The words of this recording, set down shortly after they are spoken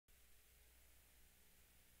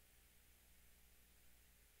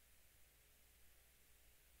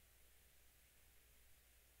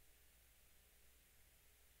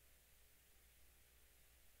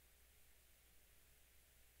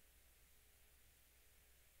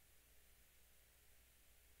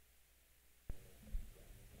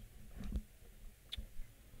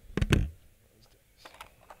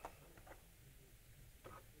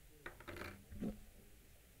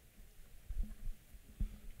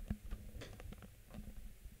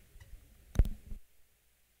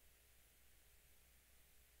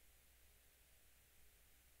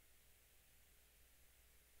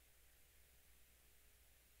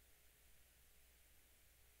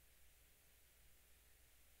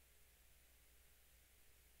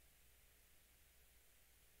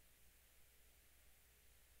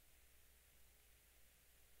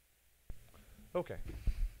Okay.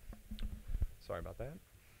 Sorry about that.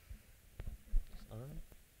 Just on.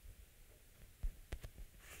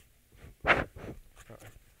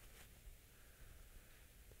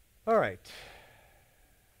 All right.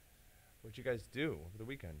 What'd you guys do over the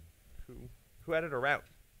weekend? Who added a route?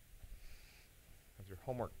 That was your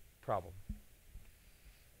homework problem.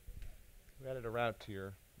 Who added a route to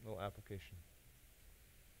your little application?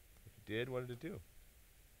 If you did, what did it do?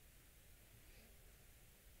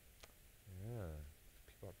 Yeah.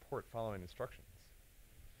 People are port following instructions.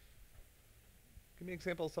 Give me an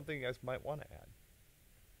example of something you guys might want to add.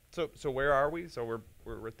 So where are we? So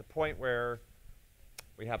we're at the point where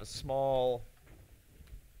we have a small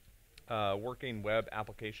working web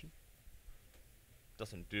application.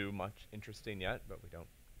 Doesn't do much interesting yet, but we don't.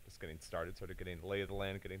 Just getting started, sort of getting the lay of the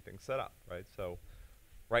land, getting things set up, right? So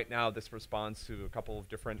right now, this responds to a couple of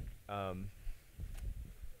different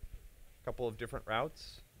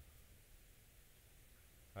routes,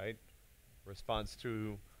 right? Responds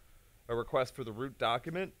to a request for the root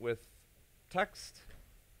document with text.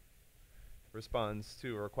 Responds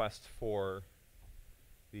to a request for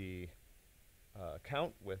the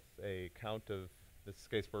count with a count of, in this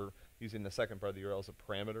case, we're using the second part of the URL as a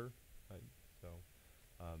parameter, right? So,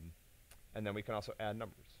 and then we can also add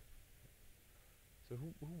numbers. So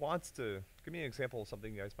who wants to give me an example of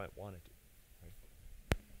something you guys might want to do? Right?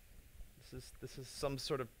 This is some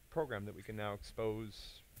sort of program that we can now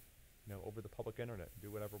expose, over the public internet, and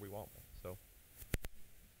do whatever we want with. So,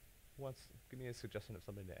 who wants? Give me a suggestion of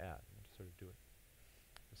something to add. We'll just sort of do it.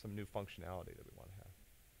 There's some new functionality that we want to have.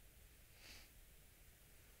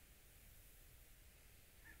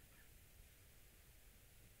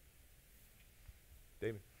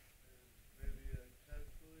 David. Maybe a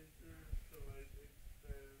calculator, so I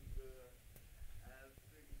expand the add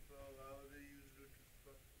thing to allow the user to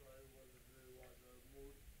specify whether they want to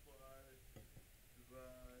multiply,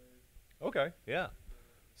 divide. Okay. Yeah.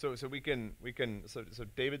 So we can so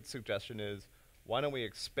David's suggestion is, why don't we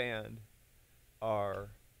expand our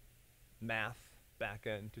math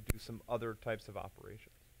backend to do some other types of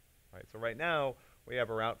operations, right? So right now we have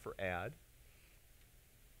a route for add.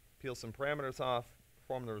 Peel some parameters off,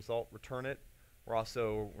 perform the result, return it. We're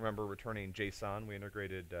also, remember, returning JSON. We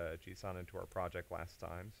integrated JSON into our project last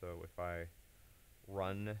time. So if I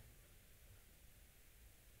run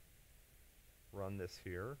this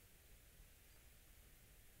here,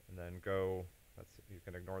 and then go, you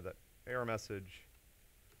can ignore that error message,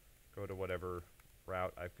 go to whatever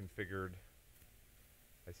route I've configured.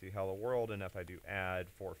 I see hello world, and if I do add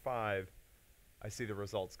 4.5, I see the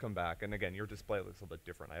results come back. And again, your display looks a little bit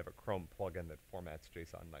different. I have a Chrome plugin that formats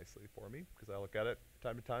JSON nicely for me, because I look at it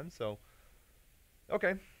time to time. So,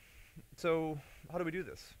 okay. So how do we do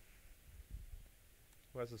this?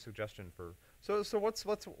 Who has a suggestion for? So what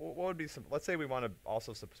would be some? Let's say we want to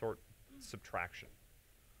also support subtraction.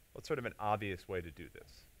 What's sort of an obvious way to do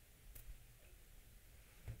this?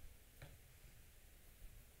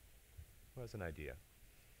 Who has an idea?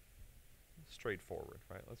 Straightforward,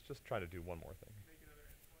 right? Let's just try to do one more thing.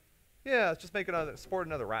 Yeah, let's just make another, support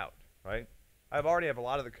another route, right? I already have a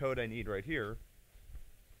lot of the code I need right here,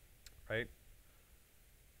 right?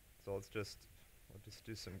 So we'll just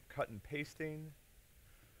do some cut and pasting,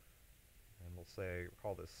 and we'll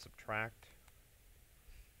call this subtract.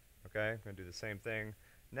 Okay, I'm gonna do the same thing.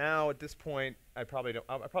 Now at this point, I probably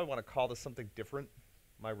want to call this something different,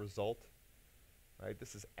 my result. Right,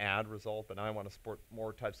 this is add result, but now I want to support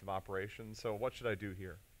more types of operations. So what should I do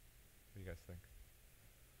here? What do you guys think?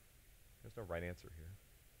 There's no right answer here.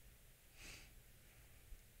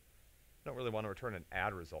 I don't really want to return an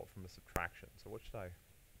add result from a subtraction. So what should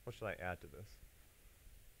I add to this?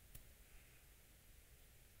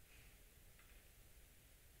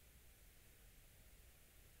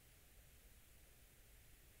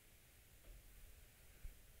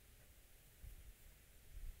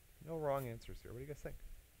 No wrong answers here. What do you guys think?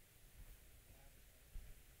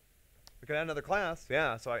 We could add another class.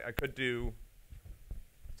 Yeah, so I could do,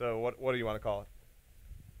 so what do you want to call it?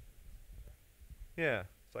 Yeah,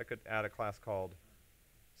 so I could add a class called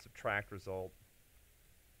subtract result,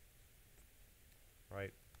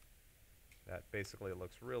 right? That basically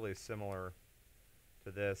looks really similar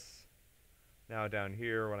to this. Now down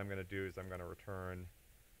here, what I'm going to do is I'm going to return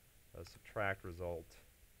a subtract result.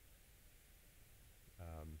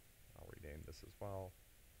 I'll rename this as well.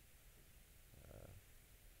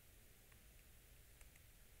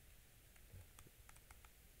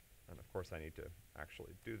 And of course I need to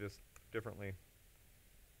actually do this differently.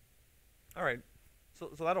 All right, so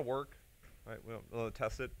that'll work. All right, we'll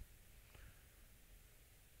test it.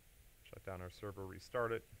 Shut down our server,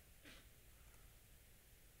 restart it.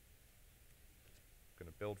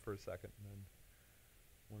 build for a second, and then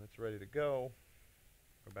when it's ready to go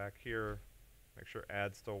back here, make sure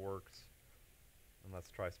add still works, and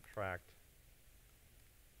let's try subtract.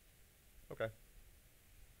 Okay.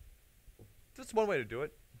 Just one way to do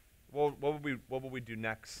it. Well, what would we do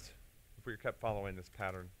next if we kept following this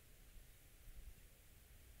pattern?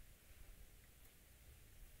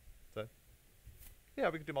 So, yeah,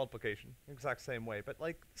 we could do multiplication, exact same way. But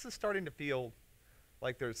like, this is starting to feel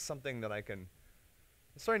like there's something that I can.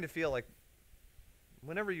 It's starting to feel like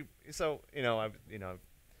whenever you. So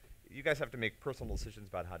you guys have to make personal decisions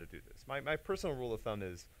about how to do this. My personal rule of thumb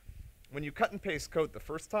is, when you cut and paste code the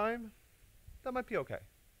first time, that might be okay,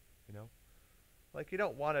 you know? Like, you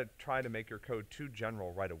don't want to try to make your code too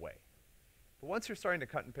general right away. But once you're starting to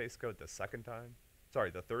cut and paste code the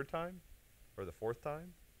third time, or the fourth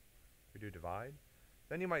time, we do divide,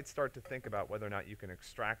 then you might start to think about whether or not you can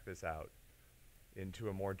extract this out into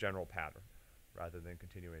a more general pattern, rather than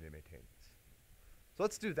continuing to maintain this. So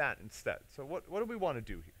let's do that instead. So what do we want to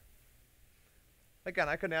do here? Again,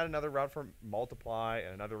 I can add another route for multiply,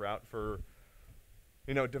 and another route for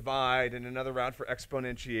divide, and another route for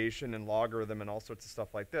exponentiation and logarithm and all sorts of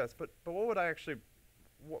stuff like this. But what would I actually,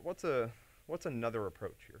 what's another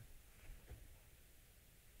approach here?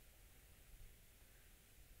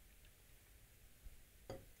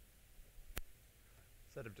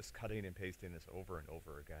 Instead of just cutting and pasting this over and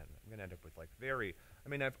over again, I'm going to end up with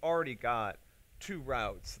I've already got two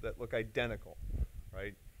routes that look identical,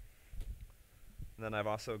 right? And then I've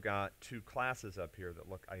also got two classes up here that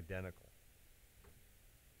look identical.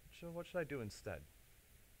 So what should I do instead?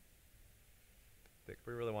 Dick,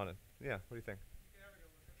 we really want to, yeah, what do you think?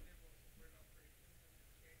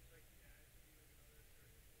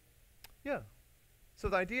 Yeah. So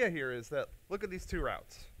the idea here is that, look at these two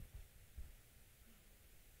routes.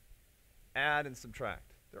 Add and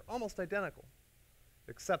subtract. They're almost identical.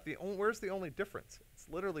 Except where's the only difference? It's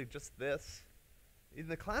literally just this. In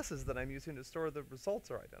the classes that I'm using to store the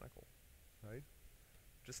results are identical, right?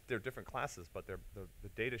 Just they're different classes, but the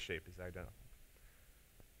data shape is identical.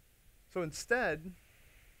 So instead,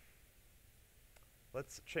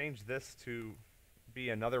 let's change this to be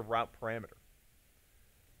another route parameter.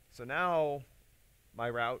 So now my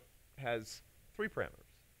route has 3 parameters.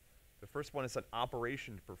 The first one is an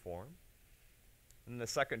operation to perform, and the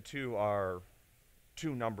second two are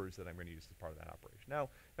 2 numbers that I'm going to use as part of that operation. Now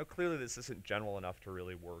clearly this isn't general enough to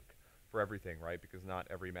really work for everything, right? Because not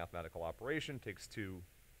every mathematical operation takes 2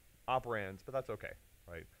 operands, but that's okay,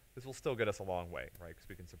 right? This will still get us a long way, right? Because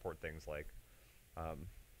we can support things like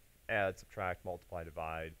add, subtract, multiply,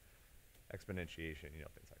 divide, exponentiation,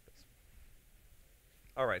 things like this.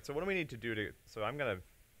 All right, so what do we need to do to, so I'm gonna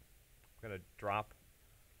drop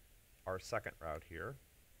our second route here,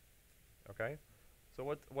 okay?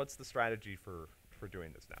 So what's the strategy for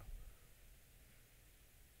doing this now?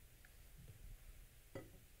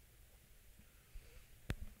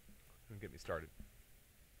 Get me started.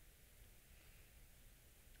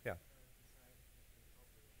 Yeah.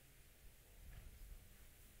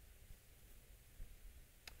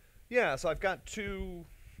 Yeah, so I've got 2,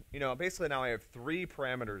 basically now I have 3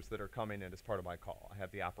 parameters that are coming in as part of my call. I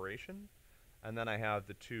have the operation, and then I have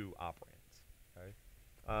the 2 operands, okay?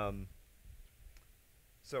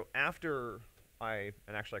 So after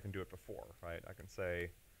and actually I can do it before, right? I can say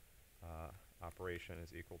operation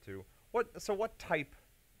is equal to, what type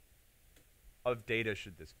of data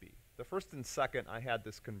should this be? The first and second, I had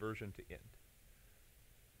this conversion to int.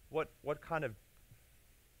 What kind of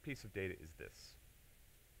piece of data is this?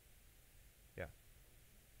 Yeah.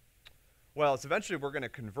 Well, it's eventually we're going to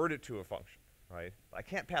convert it to a function, right? I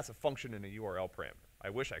can't pass a function in a URL parameter.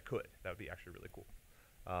 I wish I could. That would be actually really cool.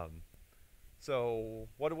 So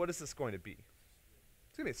what is this going to be?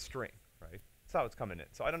 It's going to be a string, right? That's how it's coming in.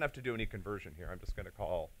 So I don't have to do any conversion here. I'm just going to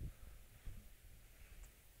call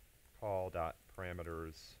dot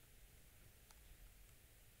parameters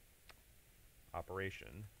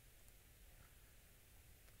operation.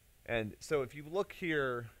 And so if you look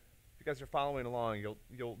here, if you guys are following along,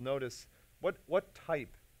 you'll notice what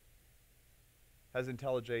type has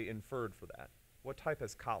IntelliJ inferred for that? What type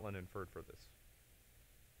has Kotlin inferred for this?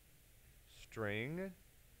 String.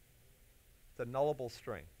 It's a nullable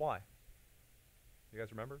string. Why? You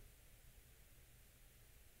guys remember?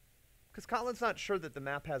 Because Kotlin's not sure that the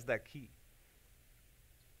map has that key.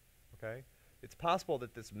 Okay? It's possible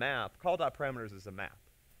that this map, call.parameters is a map.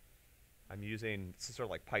 I'm using, this is sort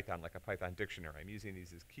of like Python, like a Python dictionary. I'm using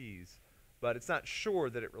these as keys, but it's not sure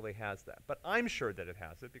that it really has that. But I'm sure that it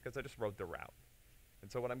has it because I just wrote the route.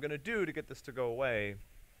 And so what I'm going to do to get this to go away,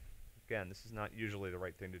 again, this is not usually the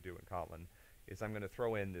right thing to do in Kotlin, is I'm going to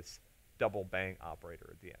throw in this double bang operator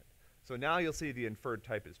at the end. So now you'll see the inferred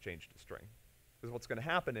type is changed to string. Because what's going to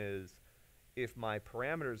happen is, if my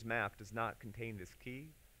parameters map does not contain this key,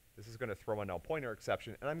 this is going to throw a null pointer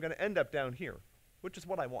exception, and I'm going to end up down here, which is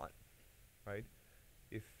what I want, right?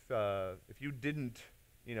 If you didn't,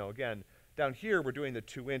 you know, again, down here we're doing the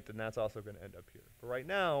toInt, and that's also going to end up here. But right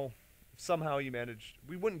now, if somehow you managed,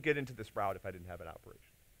 we wouldn't get into this route if I didn't have an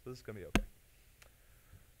operation. So this is going to be okay.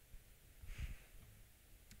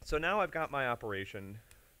 So now I've got my operation,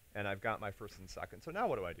 and I've got my first and second. So now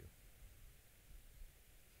what do I do?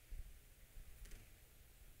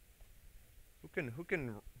 Who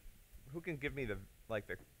can give me the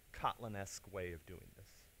Kotlin-esque way of doing this?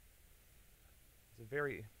 It's a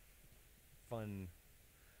very fun,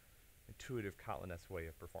 intuitive Kotlin-esque way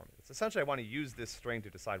of performing this. Essentially, I want to use this string to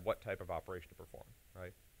decide what type of operation to perform,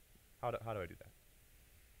 right? How do I do that?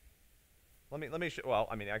 Let me show, well,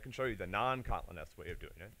 I mean, I can show you the non-Kotlin-esque way of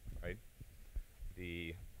doing it, right?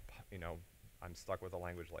 The, you know, I'm stuck with a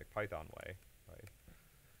language like Python way, right?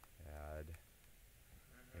 Add,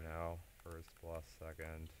 you know, first plus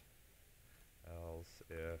second, else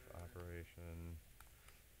if operation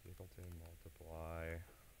equal to multiply,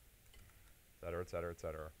 et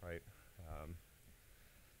cetera, right?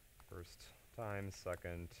 First times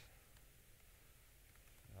second,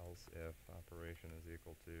 else if operation is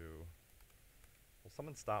equal to, will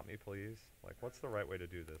someone stop me, please? Like, what's the right way to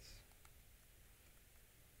do this?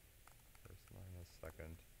 First minus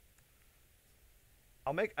second.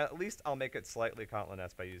 At least I'll make it slightly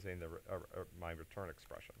Kotlin-esque by using the my return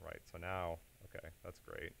expression, right? So now, okay, that's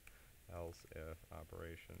great. Else if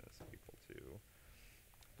operation is equal to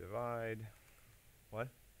divide. What?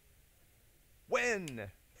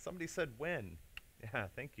 When? Somebody said when. Yeah,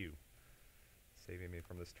 thank you. Saving me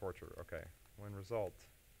from this torture. Okay, when result.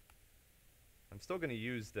 I'm still going to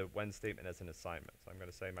use the when statement as an assignment. So I'm going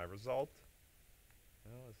to say my result,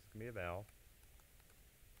 well, this is going to be a val,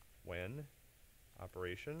 when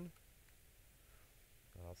operation,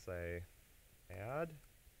 and I'll say add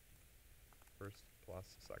first plus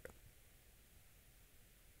second.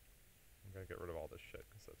 I'm going to get rid of all this shit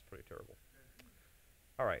because that's pretty terrible.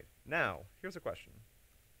 All right, now, here's a question.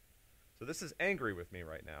 So this is angry with me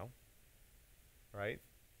right now, right?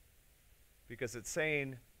 Because it's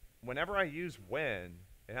saying, whenever I use when,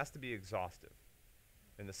 it has to be exhaustive,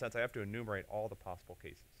 in the sense I have to enumerate all the possible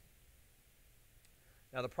cases.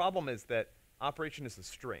 Now the problem is that operation is a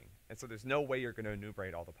string, and so there's no way you're going to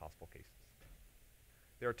enumerate all the possible cases.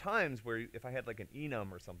 There are times where if I had like an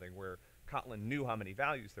enum or something where Kotlin knew how many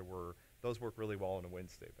values there were, those work really well in a when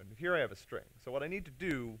statement. Here I have a string. So what I need to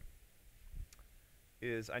do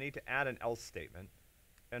is I need to add an else statement.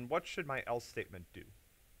 And what should my else statement do?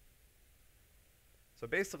 So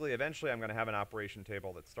basically, eventually I'm going to have an operation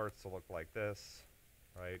table that starts to look like this,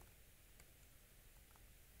 right?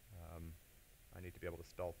 I need to be able to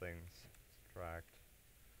spell things. Subtract,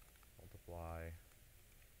 multiply,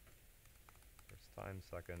 first times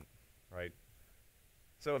second, right?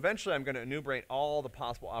 So eventually I'm going to enumerate all the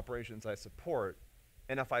possible operations I support,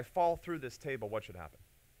 and if I fall through this table, what should happen?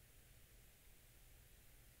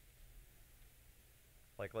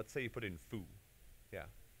 Like, let's say you put in foo. Yeah.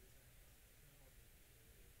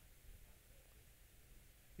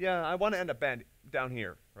 Yeah, I want to end up down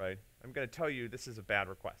here, right? I'm going to tell you this is a bad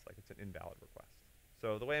request, like it's an invalid request.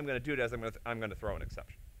 So the way I'm going to do it is I'm going to throw an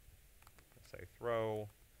exception. I'll say throw,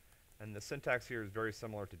 and the syntax here is very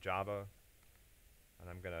similar to Java. And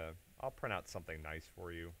I'll print out something nice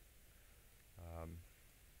for you. I'll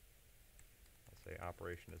say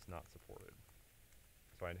operation is not supported.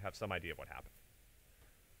 So I have some idea what happened.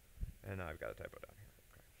 And I've got a typo down here.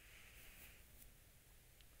 Okay.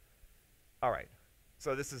 All right.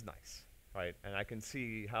 So this is nice, right? And I can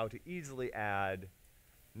see how to easily add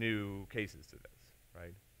new cases to this,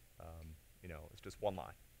 right? You know, it's just one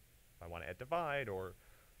line. If I want to add divide or,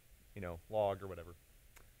 you know, log or whatever.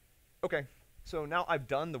 Okay. So now I've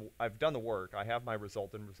done the work. I have my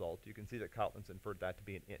result and result. You can see that Kotlin's inferred that to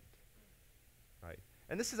be an int, right?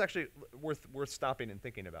 And this is actually worth stopping and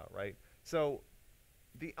thinking about, right? So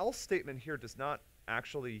the else statement here does not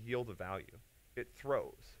actually yield a value. It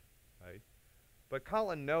throws, right? But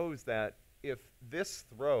Kotlin knows that if this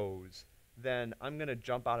throws, then I'm going to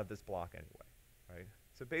jump out of this block anyway, right?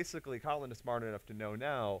 So basically, Kotlin is smart enough to know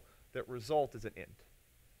now that result is an int,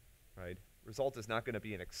 right? Result is not going to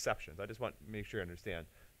be an exception. I just want to make sure you understand.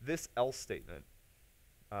 This else statement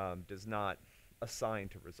does not assign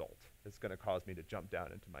to result. It's going to cause me to jump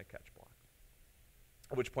down into my catch block,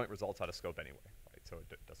 at which point result's out of scope anyway, right? So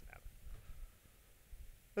it doesn't matter.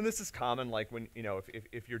 And this is common, like when, you know,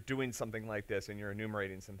 if you're doing something like this and you're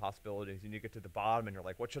enumerating some possibilities and you get to the bottom and you're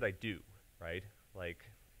like, what should I do, right? Like,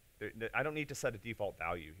 I don't need to set a default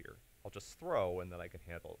value here. I'll just throw and then I can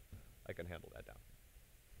handle that down.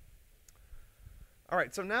 All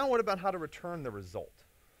right, so now what about how to return the result?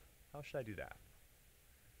 How should I do that?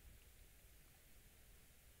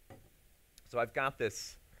 So I've got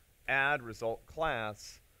this add result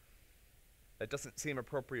class that doesn't seem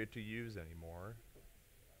appropriate to use anymore.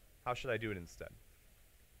 How should I do it instead?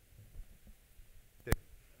 And then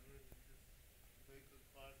just make a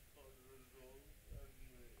class called result and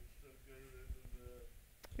it should get rid of the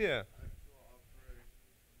Yeah. actual operations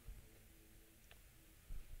and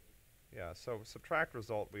then Yeah, so subtract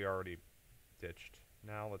result we already ditched.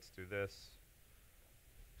 Now let's do this.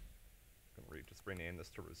 I'm going to just rename this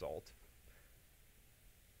to result.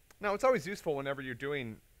 Now it's always useful whenever you're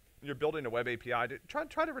building a web API to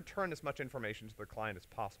try to return as much information to the client as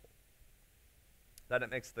possible. That it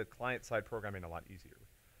makes the client-side programming a lot easier.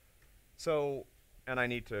 So, and I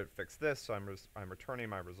need to fix this, so I'm returning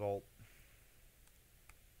my result.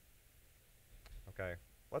 Okay,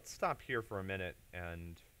 let's stop here for a minute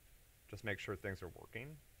and just make sure things are working.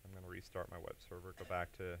 I'm going to restart my web server, go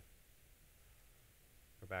back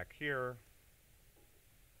here,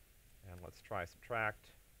 and let's try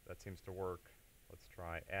subtract. That seems to work. Let's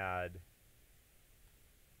try add.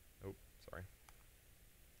 Oh, sorry.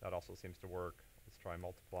 That also seems to work. Let's try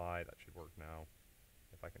multiply. That should work now.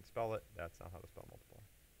 If I can spell it, that's not how to spell multiply.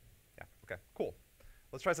 Yeah, okay, cool.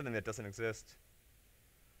 Let's try something that doesn't exist.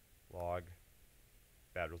 Log,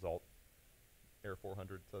 bad result. Error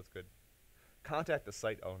 400, so that's good. Contact the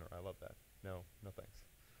site owner. I love that. No thanks.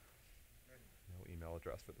 No email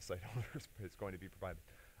address for the site owner is going to be provided.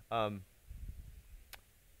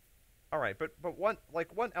 All right, but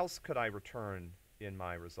what else could I return in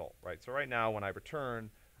my result, right? So right now when I return,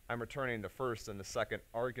 I'm returning the first and the second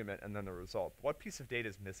argument and then the result. What piece of data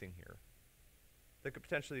is missing here that could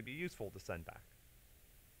potentially be useful to send back?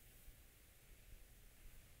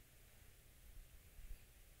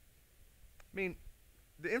 I mean,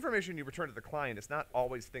 the information you return to the client is not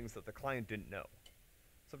always things that the client didn't know.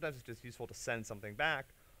 Sometimes it's just useful to send something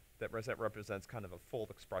back that represents kind of a full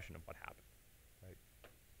expression of what happened, right?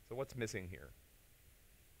 So what's missing here?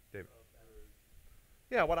 David?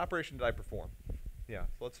 Yeah, what operation did I perform? Yeah,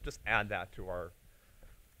 so let's just add that to our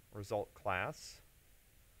result class.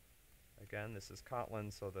 Again, this is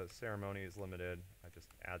Kotlin, so the ceremony is limited. I just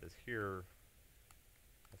add this here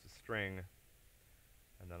as a string,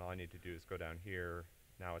 and then all I need to do is go down here.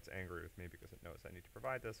 Now it's angry with me because it knows I need to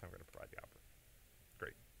provide this. I'm going to provide the output.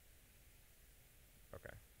 Great.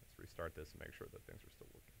 Okay, let's restart this and make sure that things are still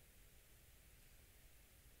working.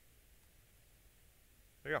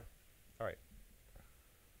 There you go. All right.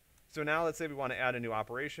 So now let's say we want to add a new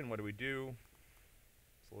operation. What do we do?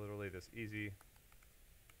 It's literally this easy.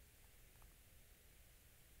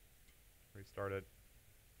 Restart it.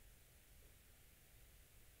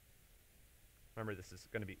 Remember, this is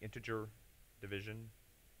going to be integer division.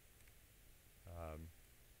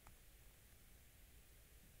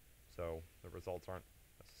 So the results aren't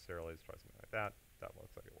necessarily, let's try something like that. That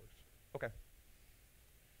looks like it works. Okay.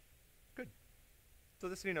 Good. So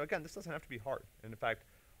this, again, this doesn't have to be hard. And in fact,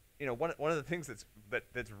 one of the things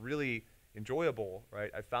that's really enjoyable, right?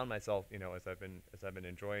 I found myself, as I've been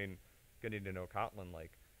enjoying getting to know Kotlin,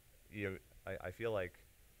 like, I feel like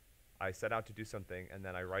I set out to do something and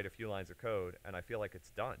then I write a few lines of code and I feel like it's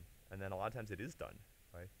done. And then a lot of times it is done,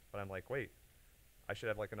 right? But I'm like, wait, I should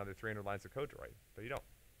have like another 300 lines of code to write, but you don't.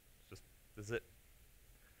 It's just, this is it.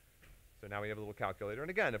 So now we have a little calculator. And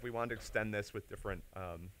again, if we wanted to extend this with different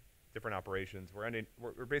operations,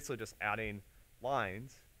 we're basically just adding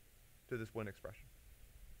lines to this one expression.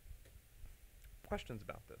 Questions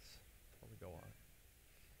about this before we go on?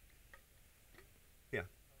 Yeah.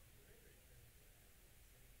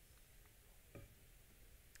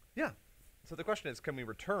 Yeah. So the question is, can we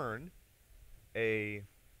return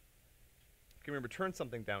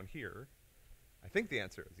something down here? I think the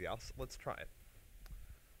answer is yes. Let's try it.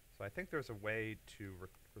 So I think there's a way to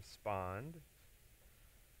respond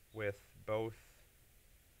with both.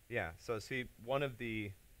 Yeah, so see, one of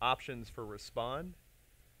the options for respond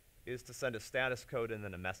is to send a status code and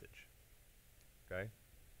then a message. Okay?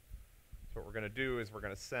 So what we're going to do is we're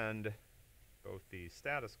going to send both the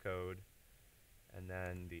status code and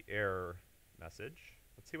then the error message.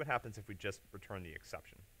 Let's see what happens if we just return the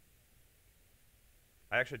exception.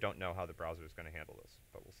 I actually don't know how the browser is going to handle this,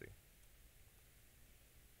 but we'll see.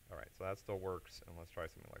 All right, so that still works, and let's try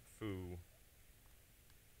something like foo.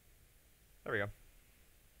 There we go.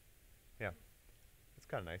 Yeah, it's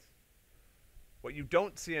kind of nice. What you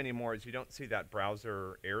don't see anymore is you don't see that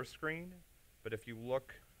browser error screen, but if you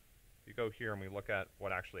look, if you go here and we look at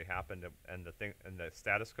what actually happened and the thing and the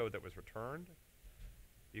status code that was returned,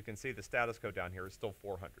 you can see the status code down here is still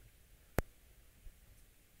 400.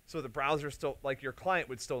 So the browser still, like your client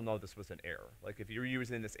would still know this was an error. Like if you're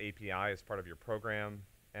using this API as part of your program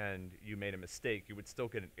and you made a mistake, you would still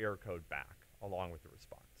get an error code back along with the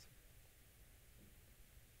response.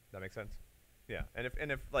 That make sense? Yeah, and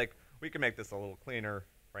if like, we can make this a little cleaner.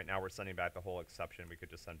 Right now we're sending back the whole exception. We could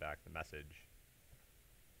just send back the message.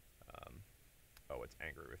 Oh, it's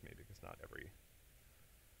angry with me because not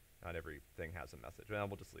everything has a message. Well,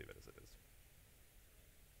 we'll just leave it as it is.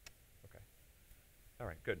 Okay. All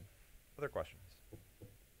right, good. Other questions?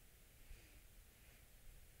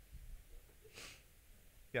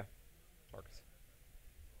 Yeah, Marcus.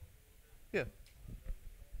 Yeah.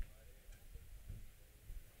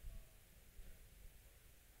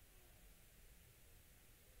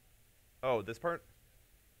 Oh, this part?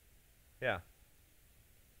 Yeah.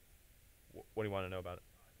 What do you want to know about it?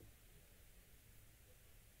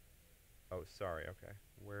 Oh, sorry, okay.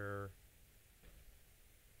 Where?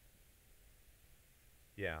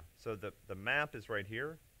 Yeah, so the map is right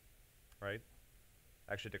here, right?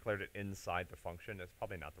 I actually declared it inside the function. It's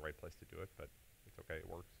probably not the right place to do it, but it's okay, it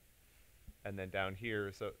works. And then down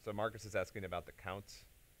here, so Marcus is asking about the counts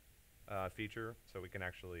feature, so we can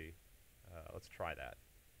actually, let's try that.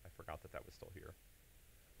 I forgot that that was still here.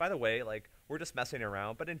 By the way, like, we're just messing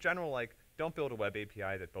around, but in general, like, don't build a web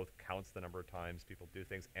API that both counts the number of times people do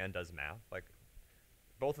things and does math. Like,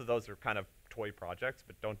 both of those are kind of toy projects,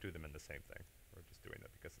 but don't do them in the same thing. We're just doing it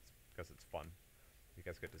because it's fun. You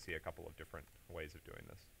guys get to see a couple of different ways of doing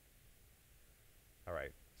this. All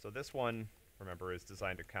right, so this one, remember, is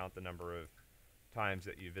designed to count the number of times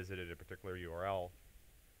that you visited a particular URL.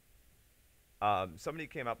 Somebody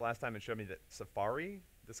came up last time and showed me that Safari,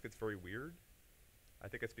 this gets very weird. I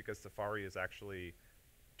think it's because Safari is actually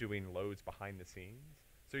doing loads behind the scenes.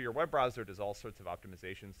 So your web browser does all sorts of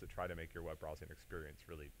optimizations to try to make your web browsing experience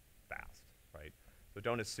really fast, right? So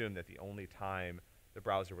don't assume that the only time the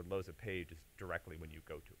browser would load a page is directly when you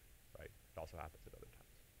go to it, right? It also happens at other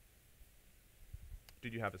times.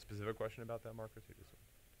 Did you have a specific question about that, Marcus? Or just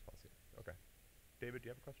want to see it? Okay. David, do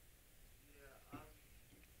you have a question? Yeah,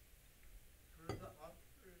 for the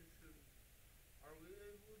operation, are we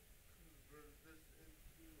able to convert this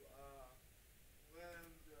into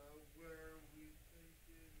lambda where we take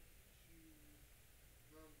in two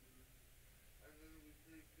numbers and then we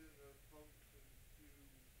take in a function to,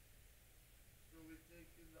 so we take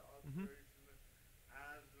in the operation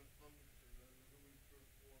as a function and then we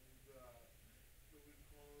perform the, so we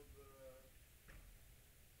call the,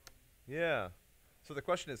 Yeah. So the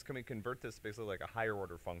question is, can we convert this basically like a higher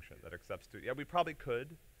order function that accepts two? Yeah, we probably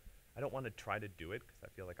could. I don't want to try to do it because I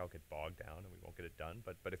feel like I'll get bogged down and we won't get it done.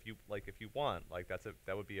 But if you want, like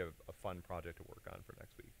that would be a fun project to work on for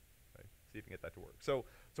next week. Right? See if you can get that to work. So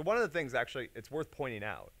one of the things actually it's worth pointing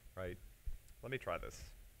out, right? Let me try this.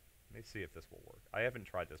 Let me see if this will work. I haven't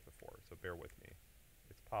tried this before, so bear with me.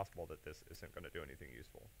 It's possible that this isn't going to do anything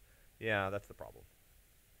useful. Yeah, that's the problem.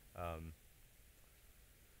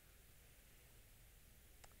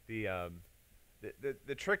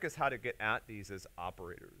 The trick is how to get at these as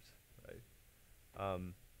operators, right?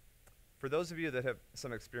 For those of you that have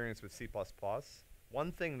some experience with C++,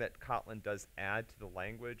 one thing that Kotlin does add to the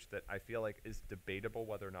language that I feel like is debatable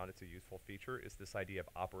whether or not it's a useful feature is this idea of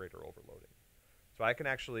operator overloading. So I can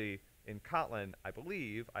actually, in Kotlin, I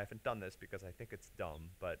believe, I haven't done this because I think it's dumb,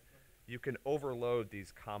 but you can overload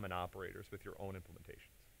these common operators with your own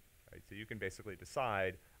implementations, right? So you can basically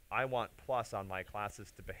decide, I want plus on my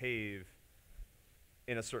classes to behave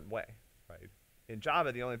in a certain way, right? In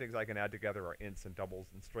Java, the only things I can add together are ints and doubles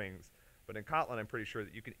and strings. But in Kotlin, I'm pretty sure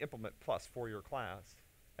that you can implement plus for your class,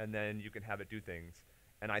 and then you can have it do things.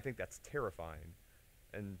 And I think that's terrifying.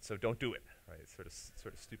 And so don't do it, right? It's sort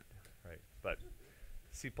of stupid, right? But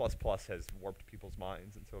C++ has warped people's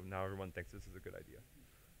minds, and so now everyone thinks this is a good idea.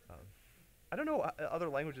 I don't know other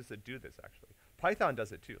languages that do this, actually. Python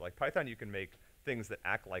does it, too. Like Python, you can make things that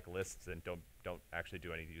act like lists and don't actually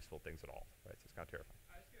do any useful things at all, right? So it's kind of terrifying.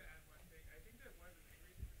 I was going to add one thing. I think that one of the main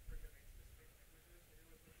reasons for the mixed distinct languages, maybe was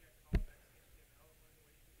looking at callbacks in HTML, one of the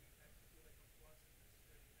ways you do text to like a plus and a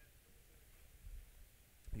string and purposes.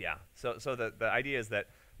 Yeah, so the idea is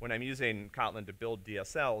that when I'm using Kotlin to build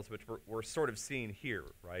DSLs, which we're sort of seeing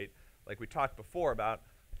here, right? Like we talked before about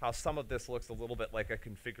how some of this looks a little bit like a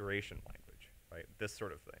configuration language, right? This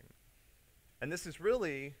sort of thing. And this is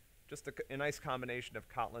really just a nice combination of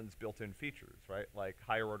Kotlin's built-in features, right? Like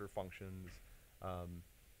higher order functions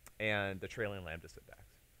and the trailing lambda syntax,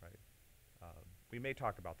 right? we may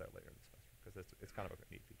talk about that later in the semester because it's kind of a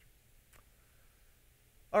neat feature.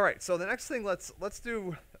 All right, so the next thing let's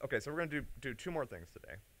do. Okay, so we're going to do two more things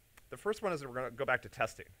today. The first one is we're going to go back to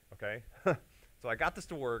testing. Okay, so I got this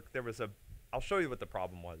to work. I'll show you what the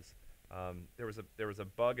problem was. There was a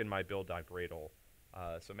bug in my build.gradle.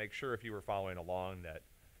 So make sure if you were following along that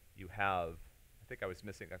you have. I think I was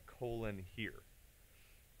missing a colon here.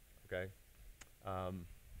 Okay. And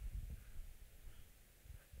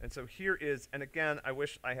so here is, and again, I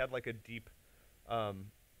wish I had like a deep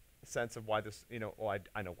sense of why this, well,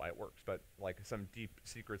 I know why it works, but like some deep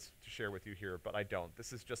secrets to share with you here, but I don't.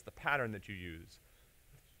 This is just the pattern that you use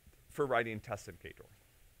for writing tests in ktor.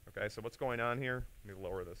 Okay, so what's going on here? Let me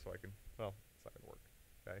lower this so I can, well, it's not going to work.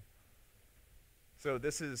 Okay. So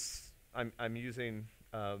this is, I'm using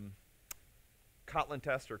Kotlin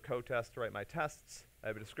test or kotest to write my tests. I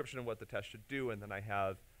have a description of what the test should do, and then I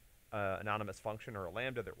have anonymous function or a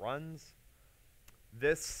lambda that runs.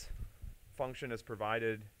 This function is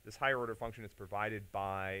provided, this higher order function is provided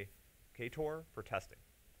by ktor for testing.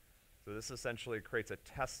 So this essentially creates a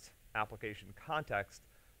test application context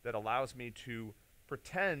that allows me to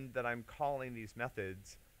pretend that I'm calling these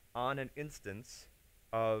methods on an instance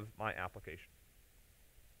of my application.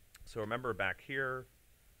 So remember back here,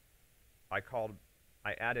 I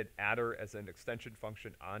added adder as an extension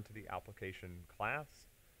function onto the application class.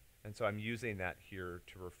 And so I'm using that here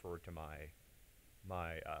to refer to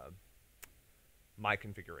my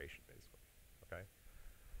configuration, basically. Okay.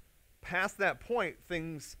 Past that point,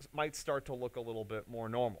 things might start to look a little bit more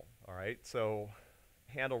normal. All right. So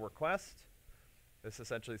handle request. This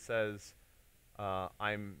essentially says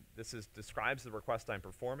describes the request I'm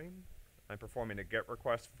performing. I'm performing a GET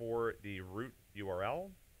request for the root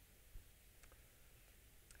URL.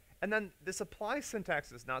 And then this apply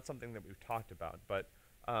syntax is not something that we've talked about, but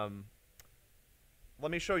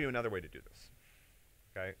let me show you another way to do this.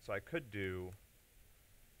 Okay, so I could do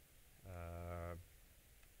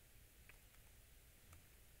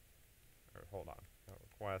or hold on.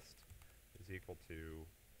 Request is equal to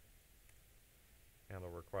handle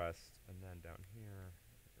request, and then down here,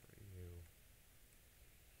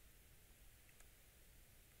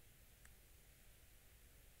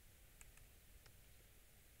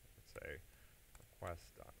 let's say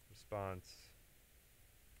request.response,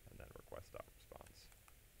 and then request.response.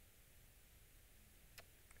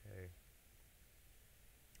 Okay.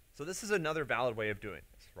 So this is another valid way of doing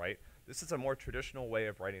this, right? This is a more traditional way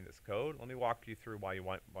of writing this code. Let me walk you through why you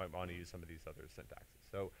might want to use some of these other syntaxes.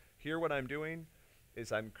 So here what I'm doing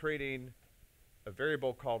is I'm creating a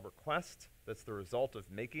variable called request that's the result of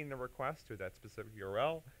making the request to that specific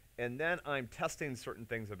URL, and then I'm testing certain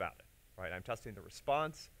things about it, right? I'm testing the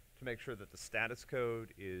response to make sure that the status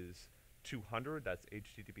code is 200. That's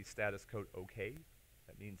HTTP status code OK.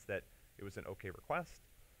 That means that it was an OK request.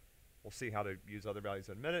 We'll see how to use other values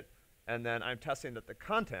in a minute. And then I'm testing that the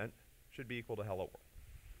content should be equal to hello world.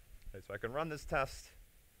 Okay, so I can run this test.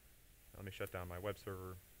 Let me shut down my web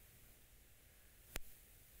server.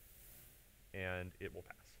 And it will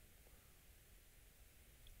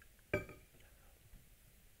pass.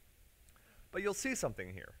 But you'll see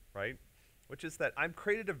something here, right? Which is that I've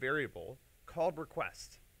created a variable called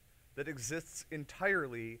request that exists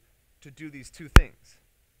entirely to do these two things,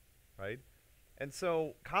 right? And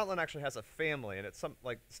so Kotlin actually has a family, and it's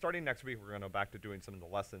starting next week, we're going to go back to doing some of the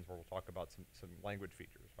lessons where we'll talk about some language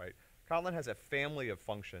features, right? Kotlin has a family of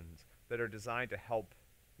functions that are designed to help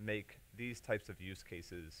make these types of use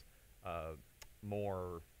cases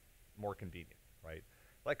more convenient, right?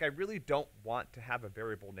 Like I really don't want to have a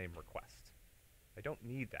variable named request. I don't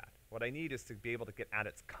need that. What I need is to be able to get at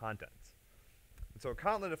its contents. And so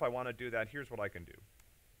Kotlin, if I want to do that, here's what I can do.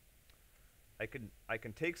 I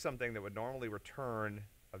can take something that would normally return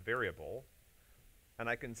a variable, and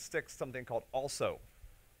I can stick something called also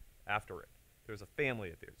after it. There's a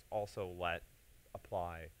family of these. Also, let,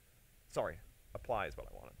 apply. Sorry, apply is what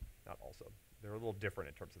I wanted, not also. They're a little different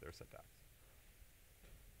in terms of their syntax.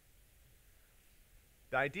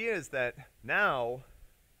 The idea is that now,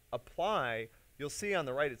 apply, you'll see on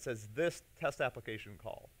the right it says this test application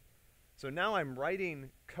call. So now I'm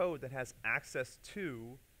writing code that has access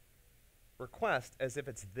to request as if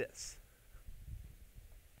it's this.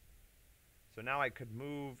 So now I could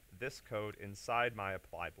move this code inside my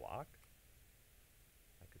apply block.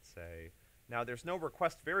 I could say, now there's no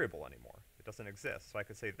request variable anymore. It doesn't exist. So I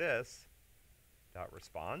could say this dot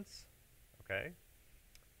response, okay?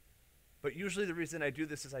 But usually the reason I do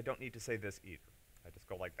this is I don't need to say this either. I just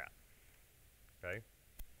go like that, okay?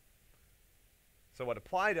 So what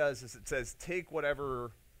apply does is it says take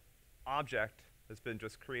whatever object has been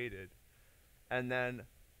just created and then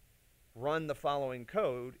run the following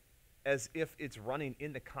code as if it's running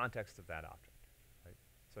in the context of that object. Right?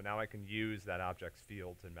 So now I can use that object's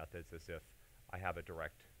fields and methods as if I have a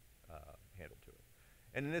direct handle to it.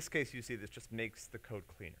 And in this case, you see this just makes the code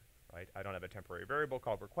cleaner. Right? I don't have a temporary variable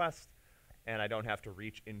called request, and I don't have to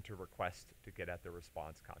reach into request to get at the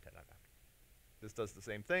response content I'm after. This does the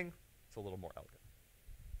same thing. It's a little more elegant.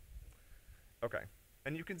 Okay,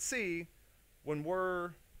 and you can see when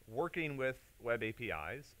we're working with web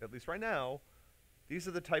APIs, at least right now, these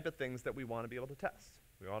are the type of things that we want to be able to test.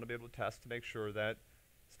 We want to be able to test to make sure that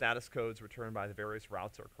status codes returned by the various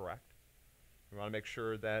routes are correct. We want to make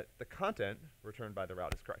sure that the content returned by the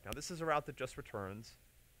route is correct. Now, this is a route that just returns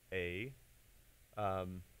a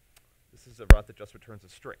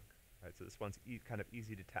string, right? So this one's kind of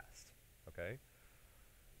easy to test, okay?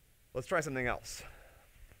 Let's try something else.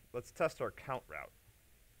 Let's test our count route,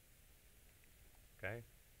 okay?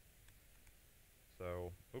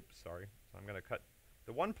 So, oops, sorry. So I'm going to cut.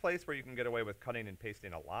 The one place where you can get away with cutting and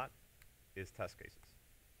pasting a lot is test cases.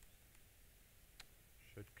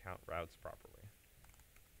 Should count routes properly.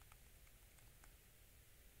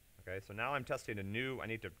 Okay, so now I'm testing a new, I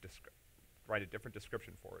need to write a different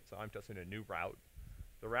description for it. So I'm testing a new route.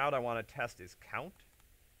 The route I want to test is count.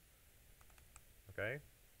 Okay?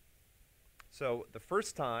 So the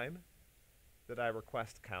first time that I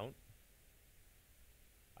request count,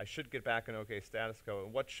 I should get back an OK status code.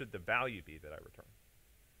 And what should the value be that I return?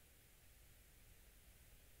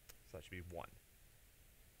 So that should be 1.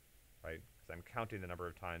 Right? Because I'm counting the number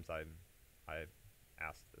of times I've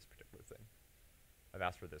asked this particular thing. I've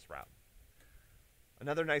asked for this route.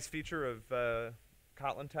 Another nice feature of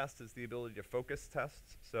Kotlin tests is the ability to focus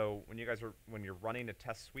tests. So when you're running a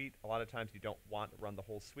test suite, a lot of times you don't want to run the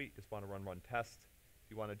whole suite, just want to run one test. If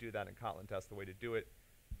you want to do that in Kotlin tests, the way to do it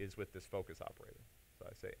is with this focus operator. So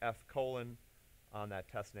I say F colon on that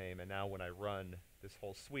test name, and now when I run this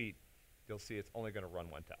whole suite, you'll see it's only going to run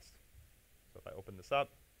one test. So if I open this up,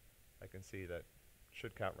 I can see that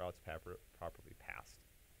should count routes properly passed.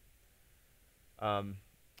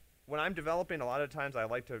 When I'm developing, a lot of times I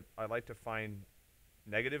like to find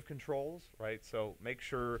negative controls, right? So make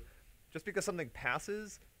sure, just because something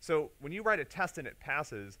passes, so when you write a test and it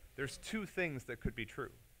passes, there's two things that could be true,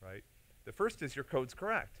 right? The first is your code's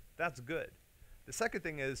correct. That's good. The second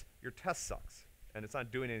thing is your test sucks and it's not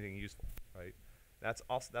doing anything useful, right? That's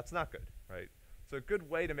not good, right? So a good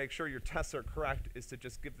way to make sure your tests are correct is to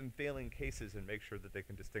just give them failing cases and make sure that they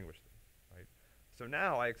can distinguish them, right? So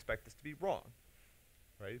now I expect this to be wrong,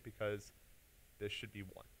 right? Because this should be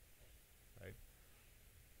 1, right?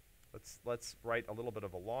 Let's write a little bit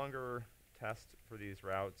of a longer test for these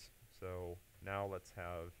routes. So now let's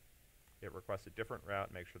have it request a different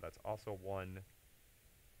route, make sure that's also 1.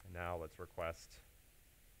 And now let's request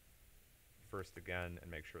first again and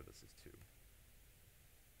make sure this is 2. Let's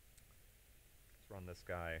run this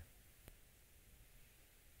guy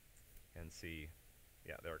and see.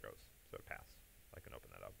 Yeah, there it goes. So it passed. I can open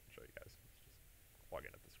that up and show you guys. Let's just plug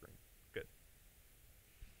in at the screen. Good.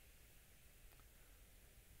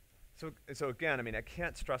 So again, I mean, I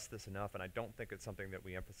can't stress this enough, and I don't think it's something that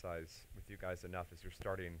we emphasize with you guys enough as you're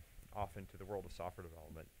starting off into the world of software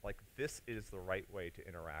development. Like, this is the right way to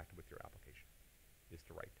interact with your application, is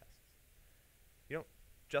to write tests. You don't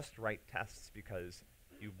just write tests because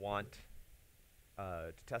you want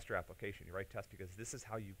to test your application. You write tests because this is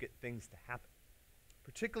how you get things to happen,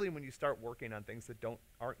 particularly when you start working on things that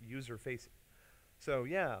aren't user-facing. So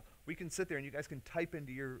yeah, we can sit there and you guys can type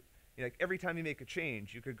into your, like every time you make a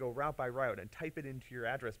change, you could go route by route and type it into your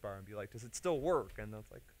address bar and be like, does it still work? And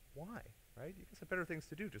it's like, why, right? You guys have better things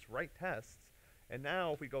to do. Just write tests. And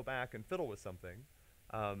now if we go back and fiddle with something,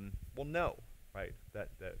 we'll know, right, that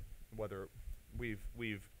whether we've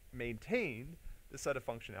maintained the set of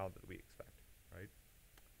functionality that we expect, right?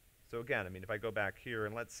 So again, I mean, if I go back here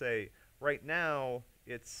and let's say right now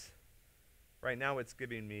it's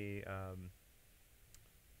giving me,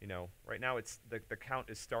 right now it's the count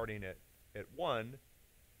is starting at 1.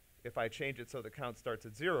 If I change it so the count starts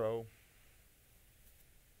at 0,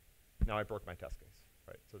 now I broke my test case,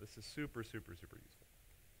 right? So this is super, super, super useful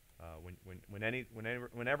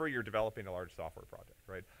whenever you're developing a large software project,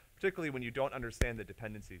 right? Particularly when you don't understand the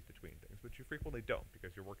dependencies between things, which you frequently don't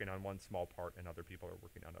because you're working on one small part and other people are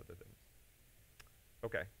working on other things.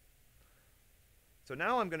 Okay. So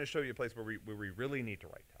now I'm going to show you a place where we really need to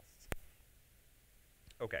write tests.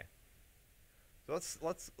 Okay. So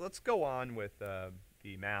let's go on with the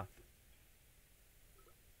math,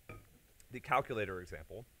 the calculator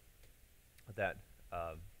example that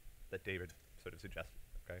David sort of suggested.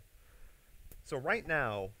 Okay. So right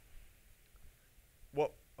now,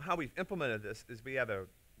 how we've implemented this is we have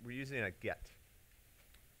we're using a get.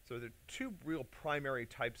 So there are two real primary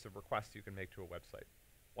types of requests you can make to a website.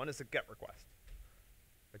 One is a get request.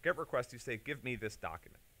 A get request, you say, give me this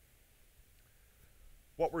document.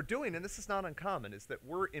 What we're doing, and this is not uncommon, is that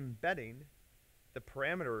we're embedding the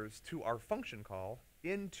parameters to our function call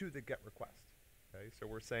into the get request. Okay, so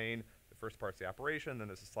we're saying the first part's the operation, then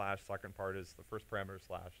there's a slash, second part is the first parameter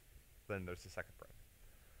slash, then there's the second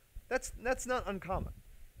parameter. That's not uncommon.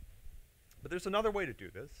 But there's another way to do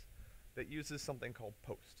this that uses something called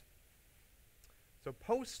post.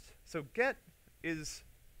 So get is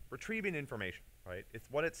retrieving information, right? It's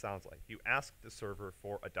what it sounds like. You ask the server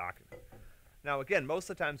for a document. Now again, most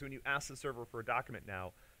of the times when you ask the server for a document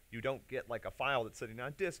now, you don't get like a file that's sitting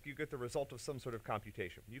on disk, you get the result of some sort of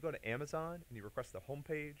computation. When you go to Amazon and you request the home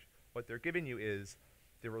page, what they're giving you is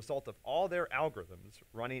the result of all their algorithms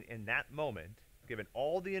running in that moment, given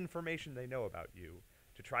all the information they know about you,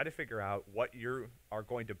 to try to figure out what you are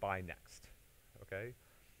going to buy next, okay?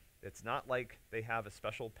 It's not like they have a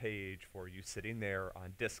special page for you sitting there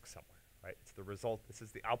on disk somewhere, right? It's the result, this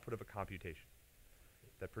is the output of a computation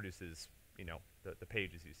that produces, you know, the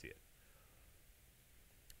page as you see it.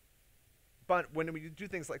 But when we do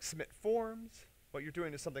things like submit forms, what you're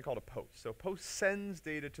doing is something called a post. So post sends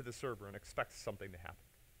data to the server and expects something to happen.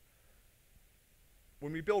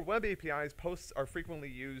 When we build web APIs, posts are frequently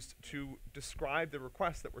used to describe the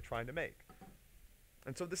request that we're trying to make.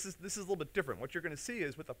 And so this is a little bit different. What you're going to see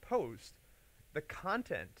is with a post, the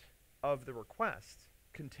content of the request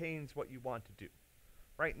contains what you want to do.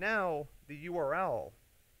 Right now, the URL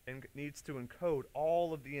needs to encode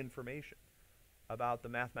all of the information about the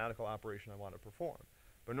mathematical operation I want to perform.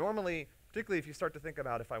 But normally, particularly if you start to think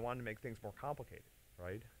about if I wanted to make things more complicated,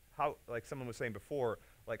 right? How, like someone was saying before,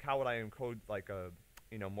 like how would I encode like a,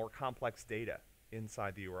 you know, more complex data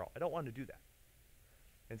inside the URL? I don't want to do that.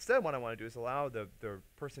 Instead, what I want to do is allow the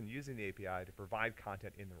person using the API to provide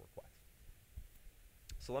content in the request.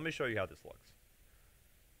 So let me show you how this looks.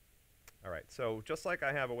 All right, so just like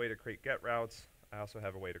I have a way to create get routes, I also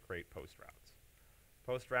have a way to create post routes.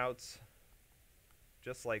 Post routes,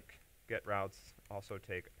 just like get routes, also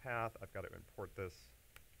take a path. I've got to import this.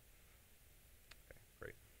 Okay,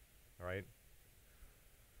 great. All right.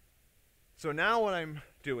 So now what I'm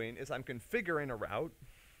doing is I'm configuring a route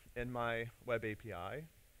in my web API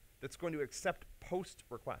that's going to accept post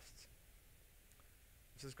requests.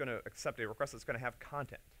 This is going to accept a request that's going to have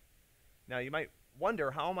content. Now you might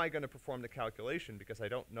wonder, how am I going to perform the calculation because I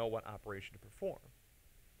don't know what operation to perform?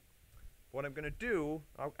 What I'm going to do,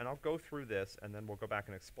 and I'll go through this and then we'll go back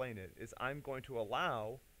and explain it, is I'm going to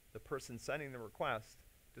allow the person sending the request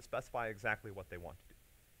to specify exactly what they want to do.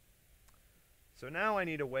 So now I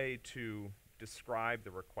need a way to describe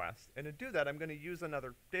the request, and to do that I'm going to use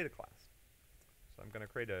another data class. So I'm going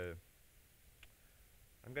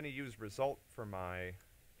to use result for my, let's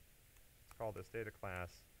call this data class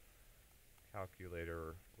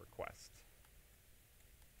calculator request.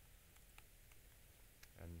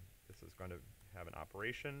 And this is going to have an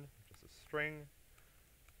operation, which is a string,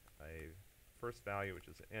 a first value, which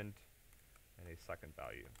is an int, and a second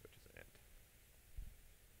value, which is an int.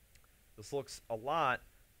 This looks a lot,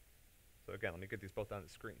 so again, let me get these both on the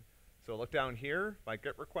screen. So look down here, my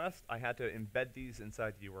GET request, I had to embed these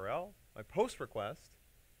inside the URL. My POST request,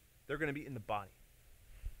 they're going to be in the body.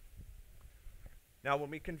 Now when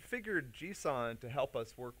we configured JSON to help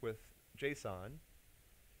us work with JSON,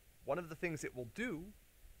 one of the things it will do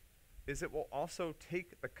is it will also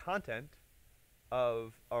take the content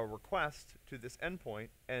of a request to this endpoint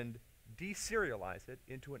and deserialize it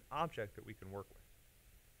into an object that we can work with,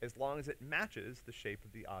 as long as it matches the shape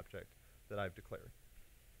of the object that I've declared.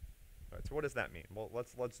 All right, so what does that mean? Well,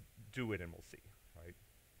 let's do it and we'll see, right?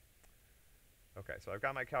 Okay, so I've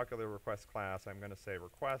got my calculator request class. I'm going to say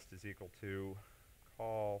request is equal to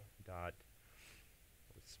call dot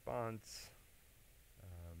response,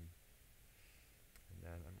 and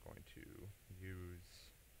then I'm going to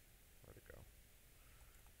use, where'd it go?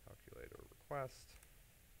 Calculator request.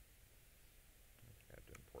 I think I have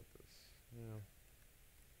to import this. Yeah.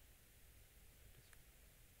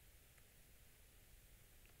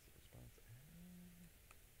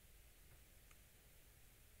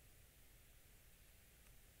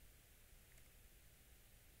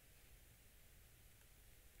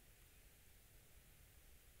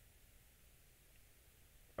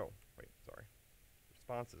 Oh, wait, sorry.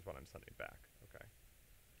 Response is what I'm sending back. Okay.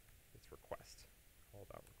 It's request. Call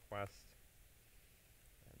dot request.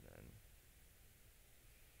 And then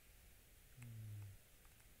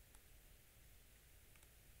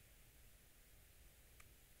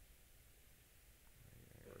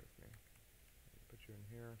bear with me. Let me put you in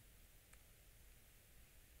here.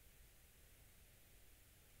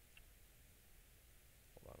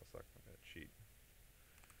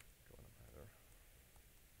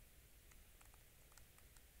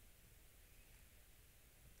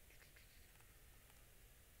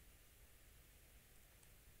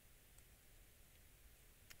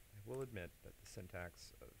 will admit that the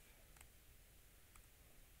syntax of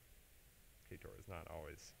ktor is not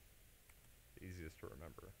always the easiest to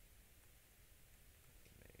remember.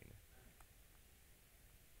 Main.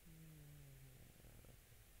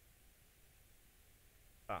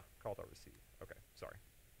 Call.receive. Okay, sorry.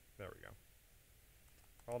 There we go.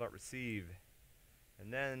 Call.receive.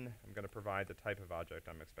 And then I'm going to provide the type of object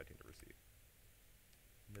I'm expecting to receive.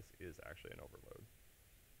 And this is actually an overload.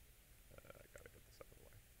 I got to get this out of the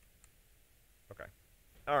way. Okay.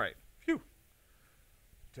 All right. Phew.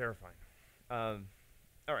 Terrifying.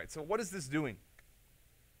 All right, so what is this doing?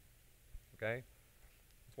 Okay.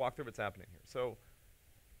 Let's walk through what's happening here. So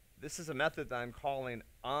this is a method that I'm calling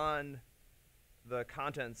on the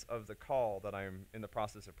contents of the call that I'm in the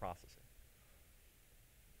process of processing.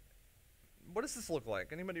 What does this look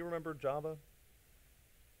like? Anybody remember Java? What's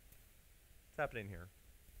happening here?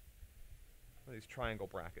 What are these triangle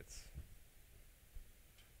brackets?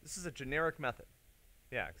 This is a generic method.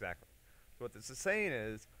 Yeah, exactly. So what this is saying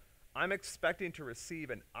is, I'm expecting to receive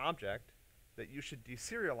an object that you should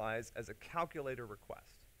deserialize as a calculator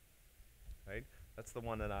request. Right? That's the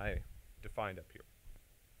one that I defined up here.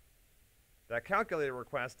 That calculator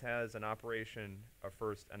request has an operation, a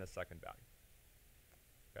first and a second value.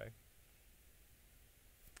 Okay?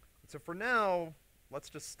 So for now, let's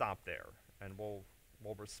just stop there, and we'll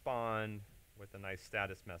respond with a nice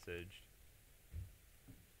status message,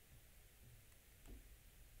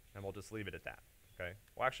 and we'll just leave it at that. Okay.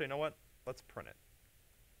 Well, actually, you know what? Let's print it.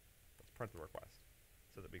 Let's print the request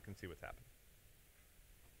so that we can see what's happening.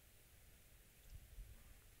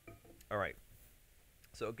 All right.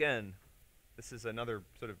 So again, this is another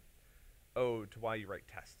sort of ode to why you write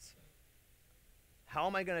tests. How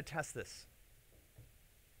am I going to test this?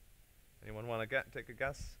 Anyone want to take a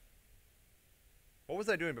guess? What was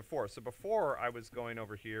I doing before? So before, I was going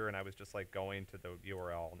over here, and I was just like going to the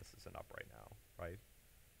URL, and this isn't up right now, right?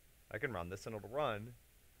 I can run this, and it'll run.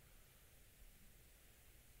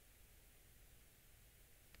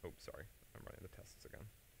 Oh, sorry. I'm running the tests again.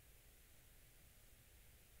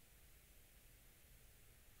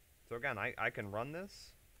 So again, I can run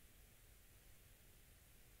this.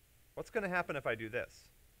 What's going to happen if I do this?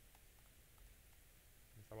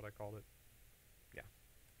 Is that what I called it? Yeah.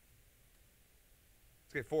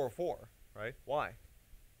 Let's get 404, right? Why?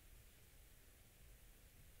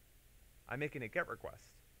 I'm making a GET request.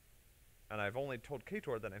 And I've only told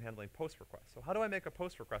ktor that I'm handling post requests. So how do I make a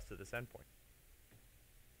post request to this endpoint?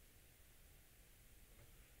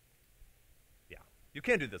 Yeah, you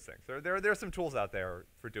can do this thing. There are some tools out there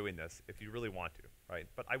for doing this if you really want to, right?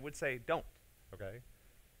 But I would say don't, okay?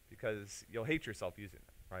 Because you'll hate yourself using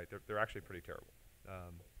them, right? They're actually pretty terrible.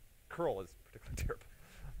 Curl is particularly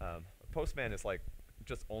terrible. Postman is like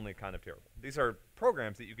just only kind of terrible. These are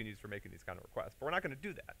programs that you can use for making these kind of requests, but we're not going to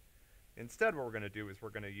do that. Instead, what we're going to do is we're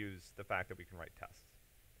going to use the fact that we can write tests.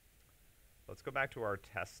 Let's go back to our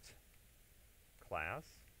test class,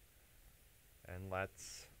 and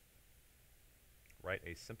let's write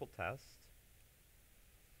a simple test.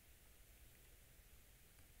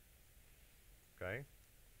 Okay.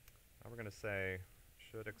 Now we're going to say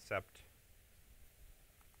should accept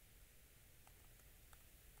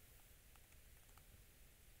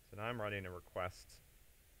so now I'm writing a request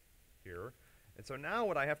here. And so now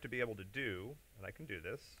what I have to be able to do, and I can do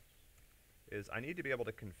this, is I need to be able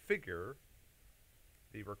to configure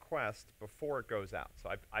the request before it goes out. So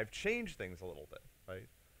I've changed things a little bit, right?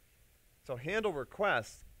 So handle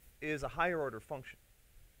request is a higher order function.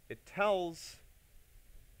 It tells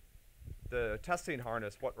the testing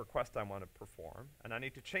harness what request I want to perform, and I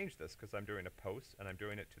need to change this because I'm doing a post and I'm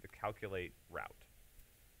doing it to the calculate route.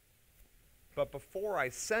 But before I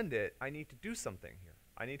send it, I need to do something here.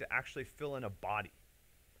 I need to actually fill in a body.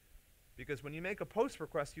 Because when you make a post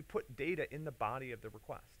request, you put data in the body of the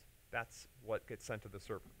request. That's what gets sent to the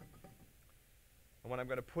server. And what I'm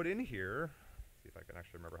going to put in here, see if I can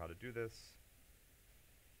actually remember how to do this.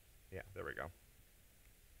 Yeah, there we go.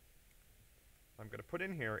 What I'm going to put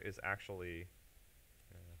in here is actually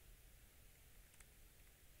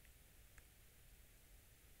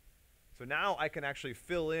so now I can actually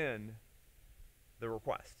fill in the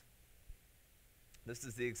request. This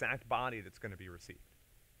is the exact body that's going to be received.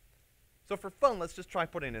 So for fun, let's just try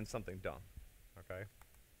putting in something dumb, okay?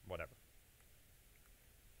 Whatever.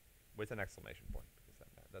 With an exclamation point, because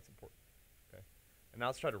that's important, okay? And now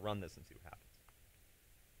let's try to run this and see what happens.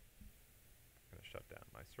 I'm going to shut down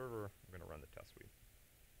my server. I'm going to run the test suite.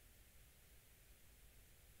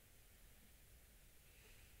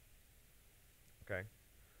 Okay.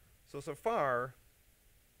 So far,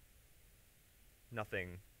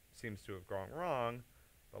 nothing seems to have gone wrong,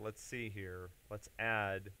 but let's see here. Let's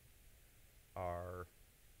add our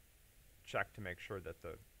check to make sure that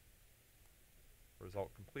the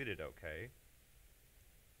result completed okay.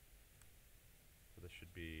 So this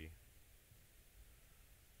should be,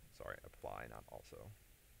 sorry, apply, not also.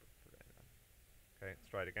 Okay, let's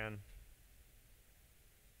try it again.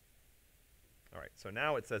 All right, so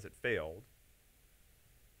now it says it failed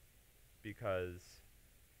because,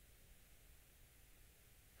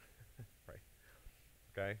 right,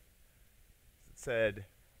 okay, it said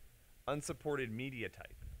unsupported media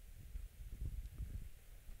type.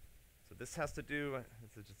 So this has to do,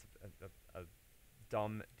 this is just a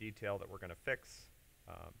dumb detail that we're going to fix.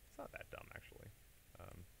 It's not that dumb, actually.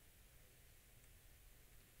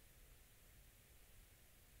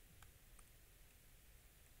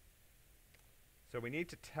 So we need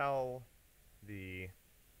to tell the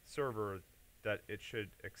server that it should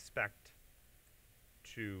expect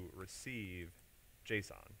to receive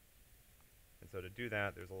JSON. And so to do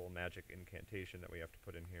that, there's a little magic incantation that we have to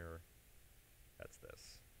put in here. That's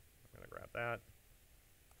this. I'm going to grab that,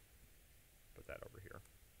 put that over here.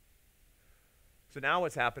 So now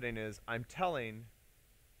what's happening is I'm telling,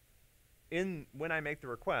 when I make the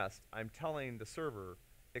request, I'm telling the server,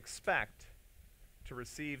 expect to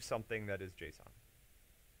receive something that is JSON.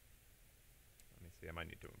 Let me see, I might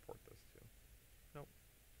need to import this too. Nope.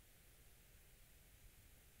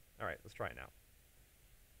 All right, let's try it now.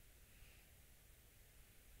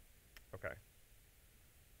 Okay.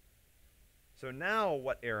 So now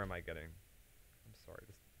what error am I getting? I'm sorry,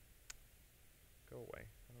 just go away.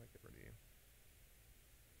 How do I get rid of you?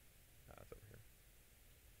 It's over here.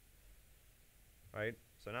 All right,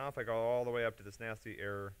 so now if I go all the way up to this nasty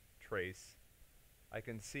error trace, I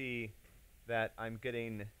can see that I'm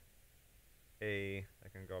getting I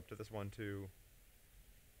can go up to this one too.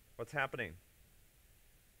 What's happening?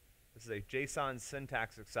 This is a JSON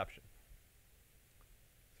syntax exception.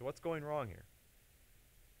 So what's going wrong here?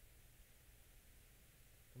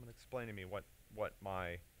 Someone explain to me what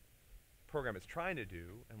my program is trying to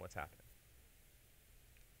do and what's happening.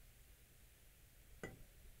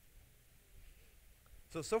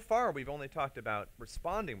 So far we've only talked about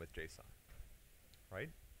responding with JSON,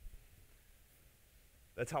 right?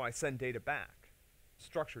 That's how I send data back,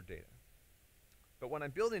 structured data. But when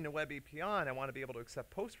I'm building a web API and I want to be able to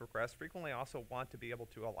accept post requests, frequently I also want to be able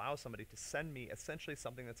to allow somebody to send me essentially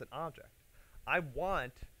something that's an object. I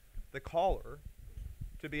want the caller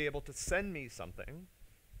to be able to send me something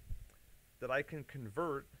that I can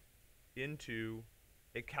convert into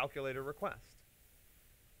a calculator request.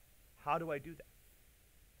 How do I do that?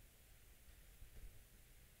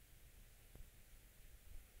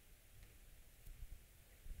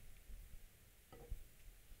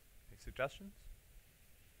 Any suggestions?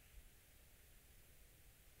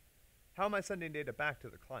 How am I sending data back to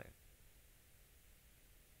the client?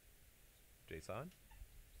 JSON?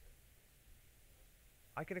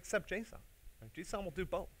 I can accept JSON. Right? JSON will do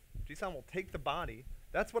both. JSON will take the body.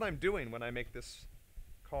 That's what I'm doing when I make this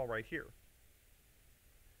call right here.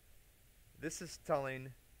 This is telling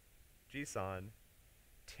JSON,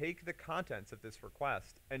 take the contents of this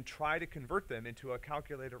request and try to convert them into a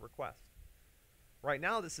calculator request. Right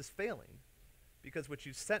now this is failing because what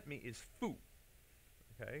you sent me is foo.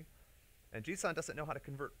 Okay? And JSON doesn't know how to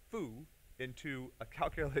convert foo into a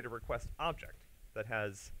calculator request object that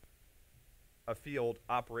has a field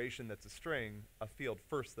operation that's a string, a field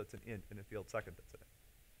first that's an int, and a field second that's an int.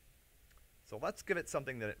 So let's give it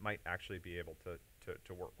something that it might actually be able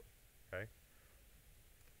to work with, okay?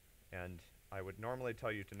 And I would normally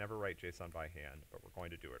tell you to never write JSON by hand, but we're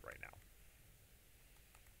going to do it right now.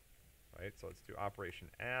 Right, so let's do operation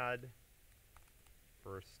add,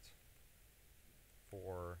 first,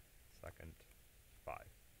 4, second, 5,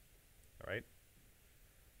 all right?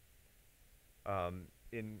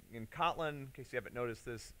 In Kotlin, in case you haven't noticed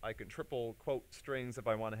this, I can triple quote strings if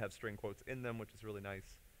I want to have string quotes in them, which is really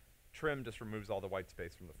nice. Trim just removes all the white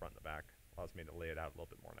space from the front and the back, allows me to lay it out a little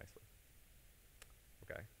bit more nicely.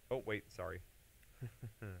 Okay. Oh, wait, sorry.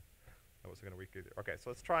 I wasn't going to weak either. Okay, so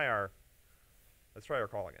let's try our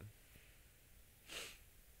call again.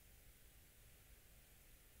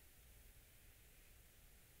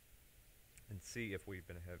 And see if we've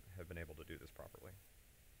have been able to do this properly.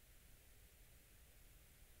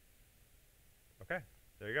 Okay,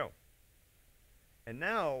 there you go. And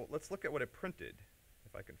now let's look at what it printed,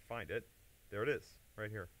 if I can find it. There it is, right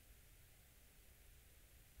here.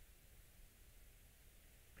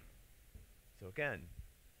 So again,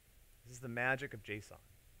 this is the magic of JSON.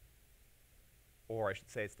 Or I should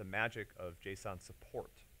say it's the magic of JSON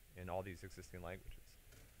support in all these existing languages.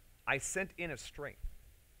 I sent in a string.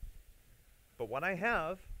 But what I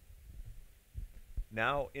have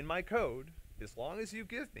now in my code as long as you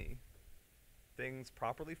give me things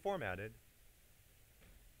properly formatted,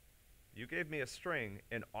 you gave me a string,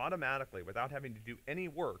 and automatically, without having to do any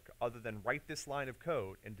work other than write this line of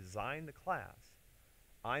code and design the class,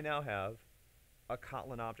 I now have a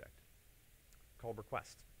Kotlin object called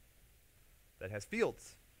request that has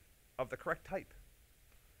fields of the correct type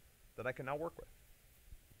that I can now work with.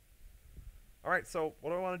 All right, so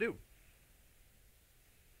what do I want to do?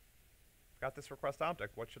 Got this request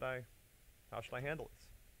object. How should I handle this?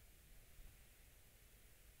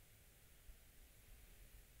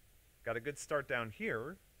 Got a good start down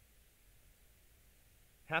here.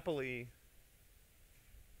 Happily,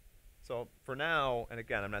 so for now, and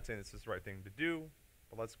again, I'm not saying this is the right thing to do,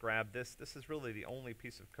 but let's grab this. This is really the only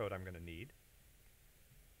piece of code I'm going to need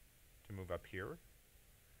to move up here.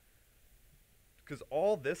 Because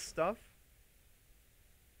all this stuff,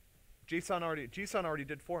 JSON already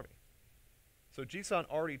did for me. So JSON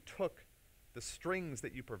already took the strings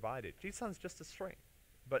that you provided. JSON's just a string,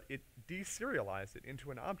 but it deserialized it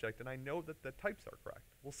into an object, and I know that the types are correct.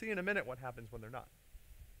 We'll see in a minute what happens when they're not.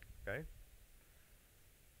 Okay?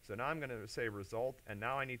 So now I'm going to say result, and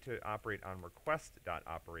now I need to operate on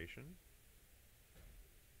request.operation.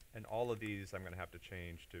 And all of these I'm going to have to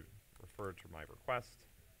change to refer to my request.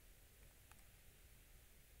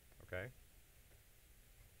 Okay?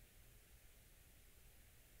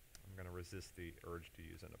 I'm going to resist the urge to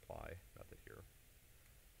use an apply method here.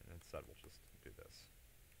 And instead we'll just do this.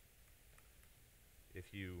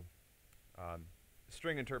 If you,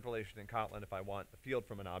 string interpolation in Kotlin, if I want a field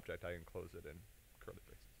from an object, I enclose it in curly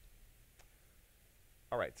braces.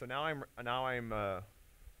 All right, so now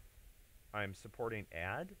I'm supporting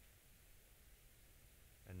add,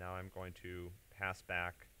 and now I'm going to pass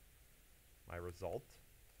back my result.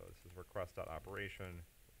 So this is request.operation,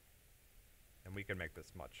 and we can make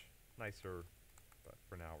this much nicer, but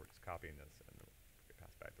for now we're just copying this and we can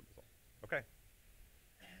pass back the result. Okay.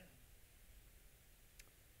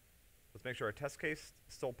 Let's make sure our test case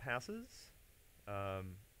still passes. I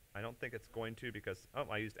don't think it's going to because, oh,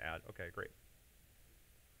 I used add. Okay, great.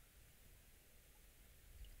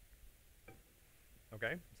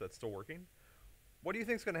 Okay, so that's still working. What do you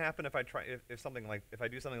think is going to happen if I try, if I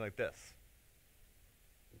do something like this?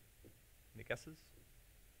 Any guesses?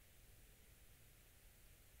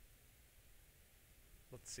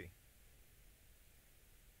 Let's see.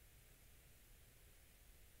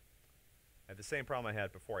 I have the same problem I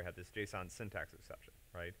had before. I had this JSON syntax exception,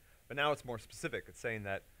 right? But now it's more specific. It's saying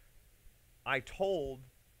that I told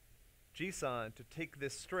JSON to take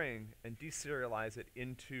this string and deserialize it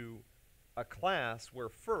into a class where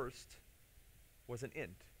first was an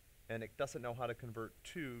int, and it doesn't know how to convert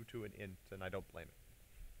 2 to an int, and I don't blame it.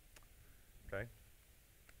 Okay?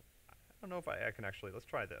 I don't know if I can actually, let's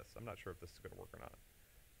try this. I'm not sure if this is going to work or not.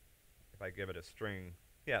 If I give it a string,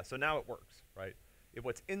 yeah, so now it works, right? If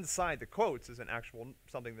what's inside the quotes is an actual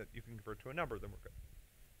something that you can convert to a number, then we're good.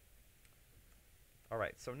 All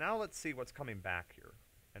right, so now let's see what's coming back here.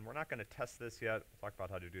 And we're not going to test this yet. We'll talk about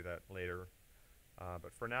how to do that later.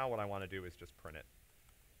 But for now, what I want to do is just print it.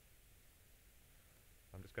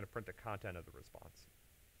 I'm just going to print the content of the response.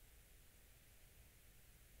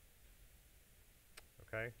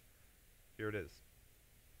 Okay, here it is.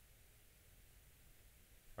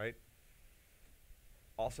 Right?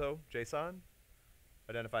 Also, JSON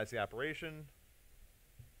identifies the operation,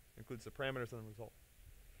 includes the parameters and the result.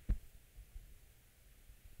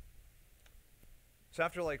 So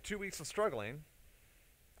after like 2 weeks of struggling,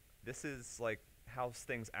 this is like how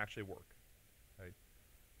things actually work. Right?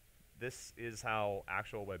 This is how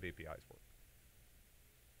actual web APIs work.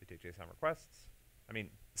 They take JSON requests. I mean,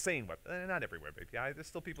 sane web, not every web API. There's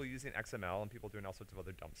still people using XML and people doing all sorts of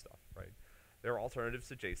other dumb stuff, right? There are alternatives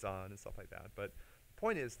to JSON and stuff like that. But the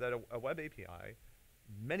point is that a web API,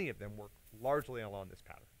 many of them work largely along this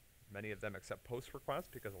pattern. Many of them accept post requests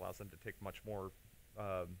because it allows them to take much more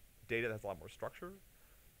data that has a lot more structure,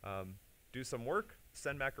 do some work,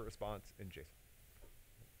 send back a response in JSON.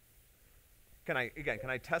 Can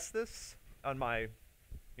I test this on my,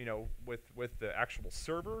 with the actual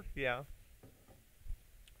server? Yeah.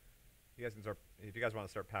 You guys can start, if you guys want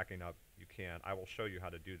to start packing up, you can. I will show you how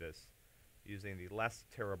to do this using the less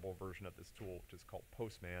terrible version of this tool, which is called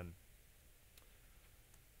Postman.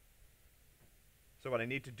 So what I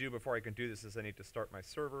need to do before I can do this is I need to start my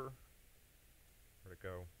server. Where'd it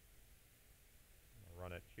go? I'll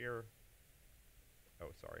run it here.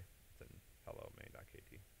 Oh, sorry. It's in hello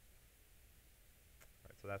main.kt. All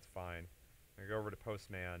right, so that's fine. I'm going to go over to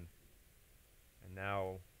Postman. And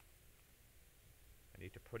now I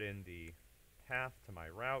need to put in the path to my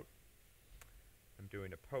route. I'm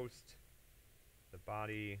doing a post. The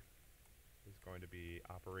body is going to be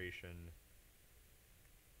operation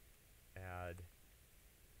add,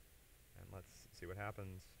 and let's see what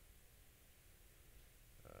happens.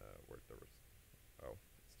 Where'd the oh,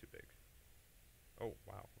 it's too big. Oh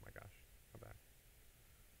wow! Oh my gosh! Come back.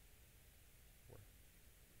 Where?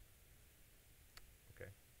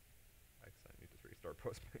 Okay. I need to restart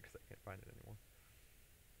Postman because I can't find it anymore.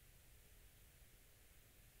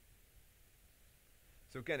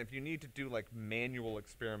 So again, if you need to do like manual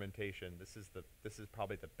experimentation, this is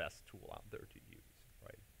probably the best tool out there to use,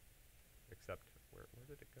 right? Except where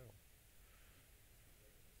did it go?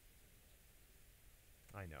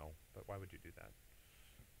 I know, but why would you do that?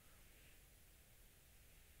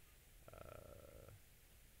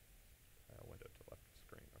 Window to left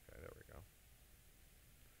screen. Okay, there we go.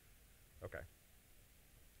 Okay.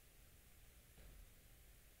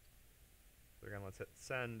 So again, let's hit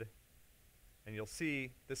send, and you'll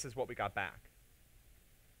see this is what we got back.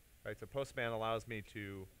 Right, so Postman allows me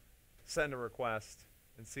to send a request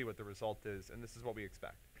and see what the result is, and this is what we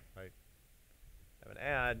expect, right? Have an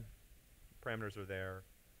add, parameters are there.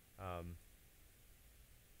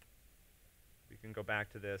 We can go back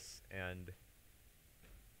to this and,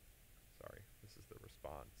 sorry, this is the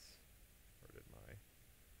response. Where did my,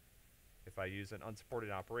 if I use an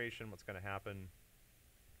unsupported operation, what's going to happen,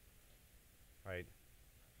 right?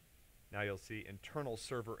 Now you'll see internal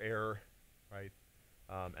server error, right?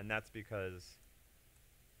 And that's because,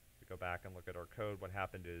 if we go back and look at our code, what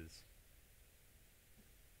happened is,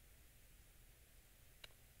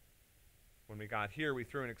 when we got here, we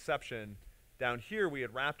threw an exception. Down here, we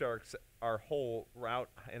had wrapped our whole route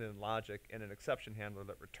in a logic in an exception handler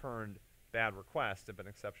that returned bad requests. If an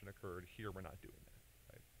exception occurred, here we're not doing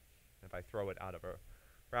that, right? And if I throw it out of a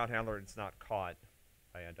route handler and it's not caught,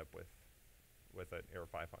 I end up with an error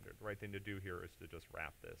 500. The right thing to do here is to just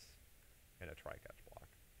wrap this in a try-catch block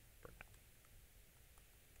for now.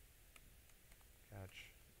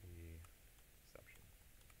 Catch the exception.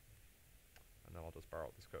 And then I'll just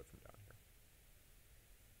borrow this code from down here.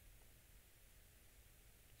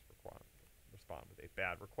 Respond with a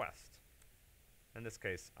bad request. In this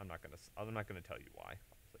case, I'm not gonna tell you why.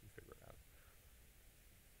 I'll just let you figure it out.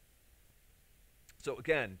 So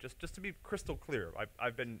again, just to be crystal clear,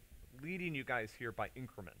 I've been leading you guys here by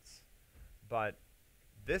increments, but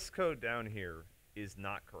this code down here is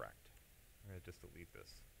not correct. I'm gonna just delete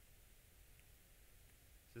this.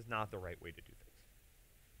 This is not the right way to do things.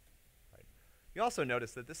 Right. You also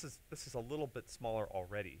notice that this is a little bit smaller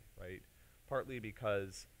already, right? Partly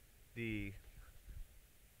because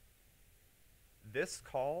this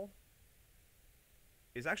call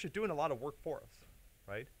is actually doing a lot of work for us,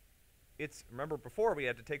 right? Remember before we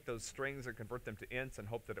had to take those strings and convert them to ints and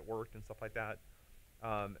hope that it worked and stuff like that.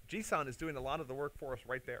 JSON is doing a lot of the work for us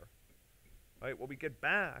right there, right? What we get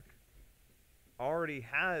back already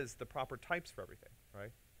has the proper types for everything,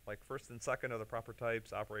 right? Like first and second are the proper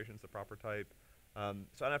types, operations the proper type. So I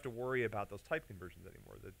don't have to worry about those type conversions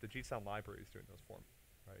anymore. The JSON library is doing those for me,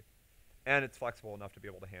 right? And it's flexible enough to be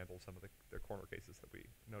able to handle some of the corner cases that we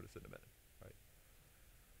notice in a minute, right?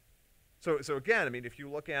 So again, I mean, if you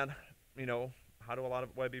look at, you know, how do a lot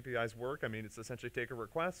of web APIs work? I mean, it's essentially take a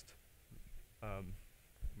request.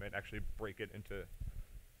 Might actually break it into,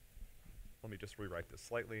 let me just rewrite this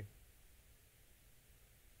slightly.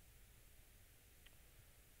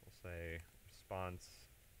 We'll say response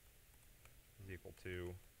is equal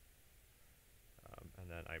to, and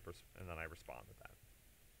then I respond with that.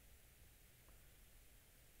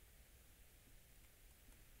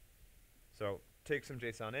 So take some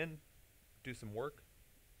JSON in, do some work.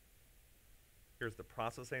 Here's the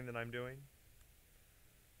processing that I'm doing.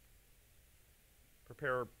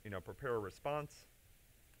 Prepare a response.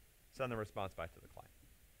 Send the response back to the client.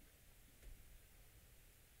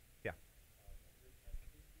 Yeah.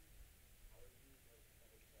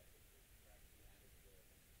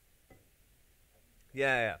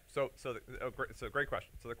 Yeah. So great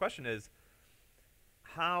question. So the question is,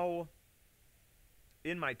 how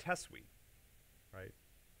in my test suite, right?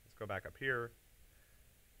 Let's go back up here.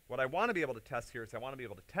 What I want to be able to test here is I want to be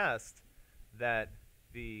able to test that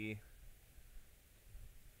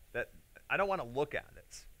I don't want to look at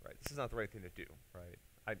this, right? This is not the right thing to do,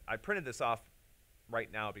 right? I printed this off right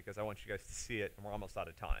now because I want you guys to see it, and we're almost out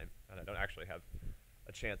of time, and I don't actually have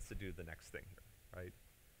a chance to do the next thing here, right?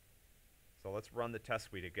 So let's run the test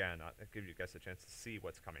suite again. I'll give you guys a chance to see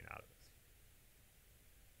what's coming out of this.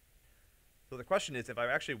 So the question is, if I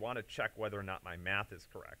actually want to check whether or not my math is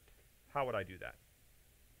correct, how would I do that?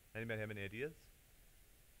 Anybody have any ideas?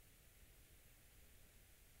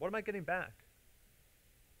 What am I getting back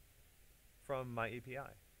from my API?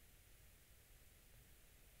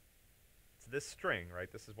 this string,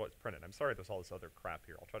 right? This is what's printed. I'm sorry there's all this other crap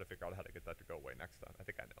here. I'll try to figure out how to get that to go away next time. I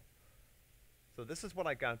think I know. So this is what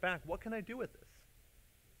I got back. What can I do with this?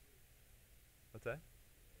 What's that?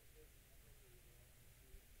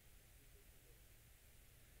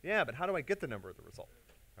 Yeah, but how do I get the number of the result,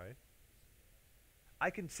 right? I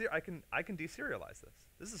can deserialize this.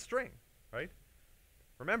 This is a string, right?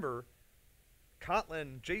 Remember,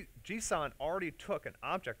 Kotlin JSON already took an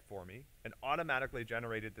object for me and automatically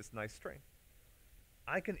generated this nice string.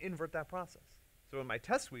 I can invert that process. So in my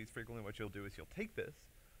test suites, frequently what you'll do is you'll take this,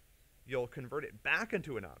 you'll convert it back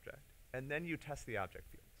into an object, and then you test the object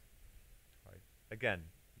fields. Right? Again,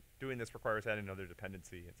 doing this requires adding another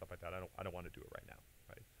dependency and stuff like that. I don't want to do it right now,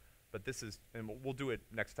 right? But this is, and we'll do it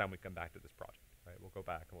next time we come back to this project, right? We'll go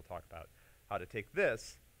back and we'll talk about how to take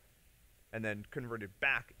this and then convert it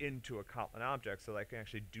back into a Kotlin object so that I can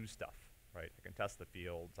actually do stuff, right? I can test the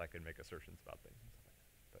fields, I can make assertions about things and stuff like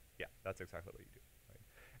that. But yeah, that's exactly what you do, right?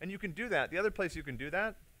 And you can do that. The other place you can do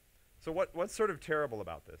that, so what's sort of terrible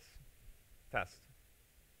about this test?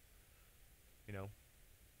 You know?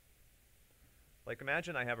 Like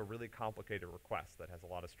imagine I have a really complicated request that has a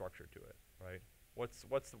lot of structure to it, right?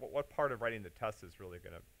 What part of writing the test is really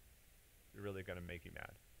gonna make you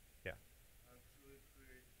mad? Yeah.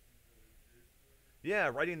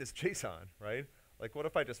 Yeah, writing this JSON, right? Like, what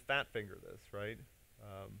if I just fat finger this, right?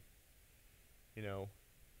 You know,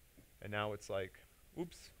 and now it's like,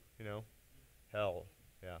 oops, you know, hell,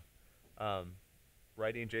 yeah.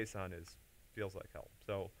 Writing JSON feels like hell.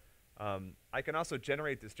 So I can also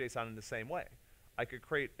generate this JSON in the same way. I could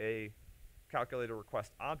create a calculator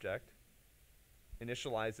request object,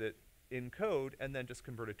 initialize it in code, and then just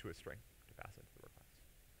convert it to a string to pass into the request.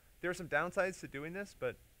 There are some downsides to doing this,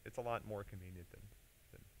 but it's a lot more convenient than.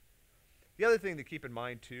 The other thing to keep in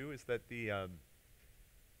mind too is that the,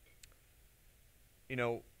 you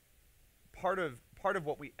know, part of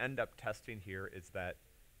what we end up testing here is that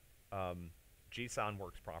JSON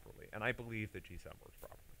works properly, and I believe that JSON works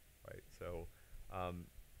properly, right? So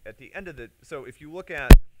at the end of so if you look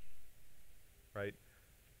at, right?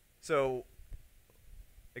 So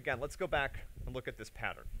again, let's go back and look at this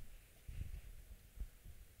pattern.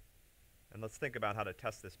 And let's think about how to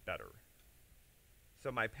test this better.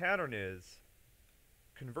 So my pattern is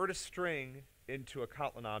convert a string into a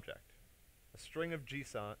Kotlin object, a string of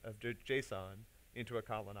JSON into a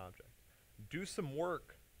Kotlin object. Do some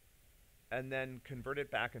work, and then convert it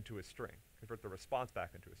back into a string. Convert the response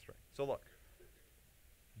back into a string. So look,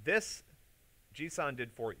 this JSON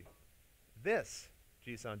did for you. This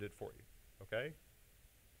JSON did for you, okay?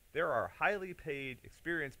 There are highly paid,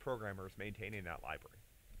 experienced programmers maintaining that library.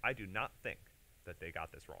 I do not think that they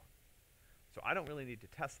got this wrong. So I don't really need to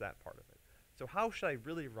test that part of it. So how should I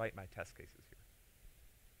really write my test cases here?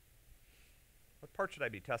 What part should I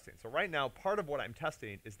be testing? So right now, part of what I'm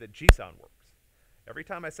testing is that JSON works. Every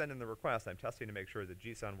time I send in the request, I'm testing to make sure that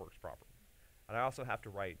JSON works properly. And I also have to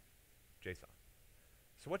write JSON.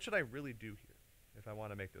 So what should I really do here if I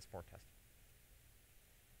want to make this more testable?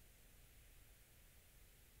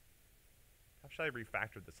 How should I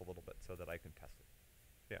refactor this a little bit so that I can test it?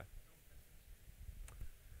 Yeah.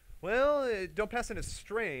 Well, don't pass in a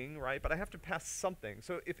string, right? But I have to pass something.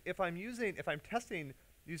 So if I'm testing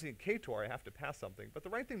using ktor, I have to pass something. But the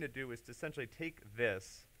right thing to do is to essentially take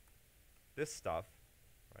this stuff,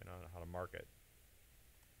 right? I don't know how to mark it,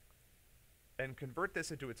 and convert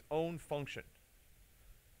this into its own function.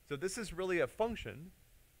 So this is really a function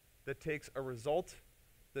that takes a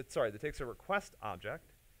that takes a request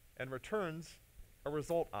object and returns a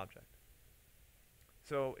result object.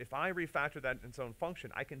 So if I refactor that in its own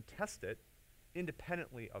function, I can test it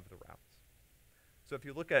independently of the routes. So if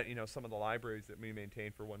you look at some of the libraries that we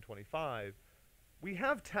maintain for 125, we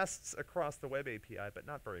have tests across the web API, but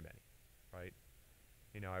not very many, right?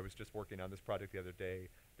 I was just working on this project the other day.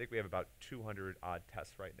 I think we have about 200 odd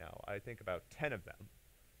tests right now. I think about 10 of them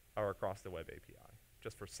are across the web API,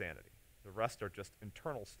 just for sanity. The rest are just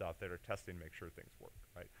internal stuff that are testing to make sure things work,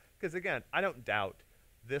 right? Because again, I don't doubt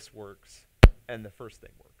this works and the first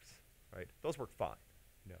thing works, right? Those work fine,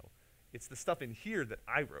 It's the stuff in here that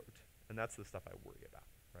I wrote, and that's the stuff I worry about,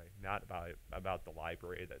 right? Not about the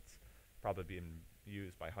library that's probably being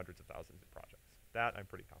used by hundreds of thousands of projects. That I'm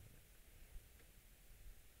pretty confident.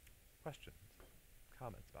 Questions,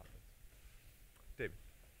 comments about this? David?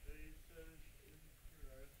 They said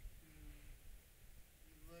incorrect to,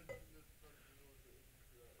 you mentioned that something was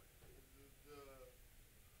incorrect. Is it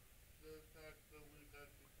the fact that we had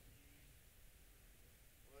to keep,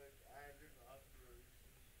 like, adding operations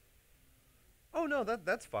to Oh no,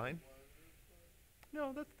 that's fine. one or something?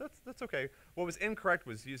 No, that's okay. What was incorrect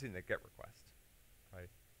was using the get request, right?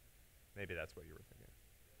 Maybe that's what you were thinking.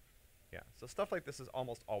 Yeah, so stuff like this is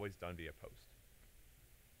almost always done via post.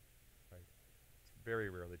 Right? It's very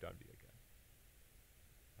rarely done via get.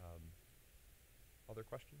 Other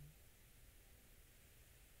questions?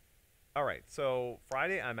 All right, so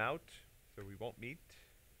Friday I'm out, so we won't meet.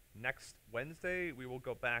 Next Wednesday, we will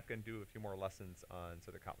go back and do a few more lessons on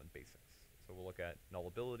sort of Kotlin basics. So we'll look at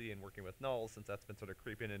nullability and working with nulls, since that's been sort of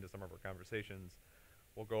creeping into some of our conversations.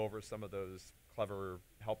 We'll go over some of those clever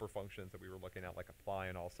helper functions that we were looking at, like apply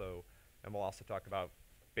and also, and we'll also talk about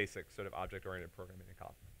basic sort of object-oriented programming in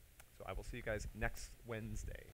Kotlin. So I will see you guys next Wednesday.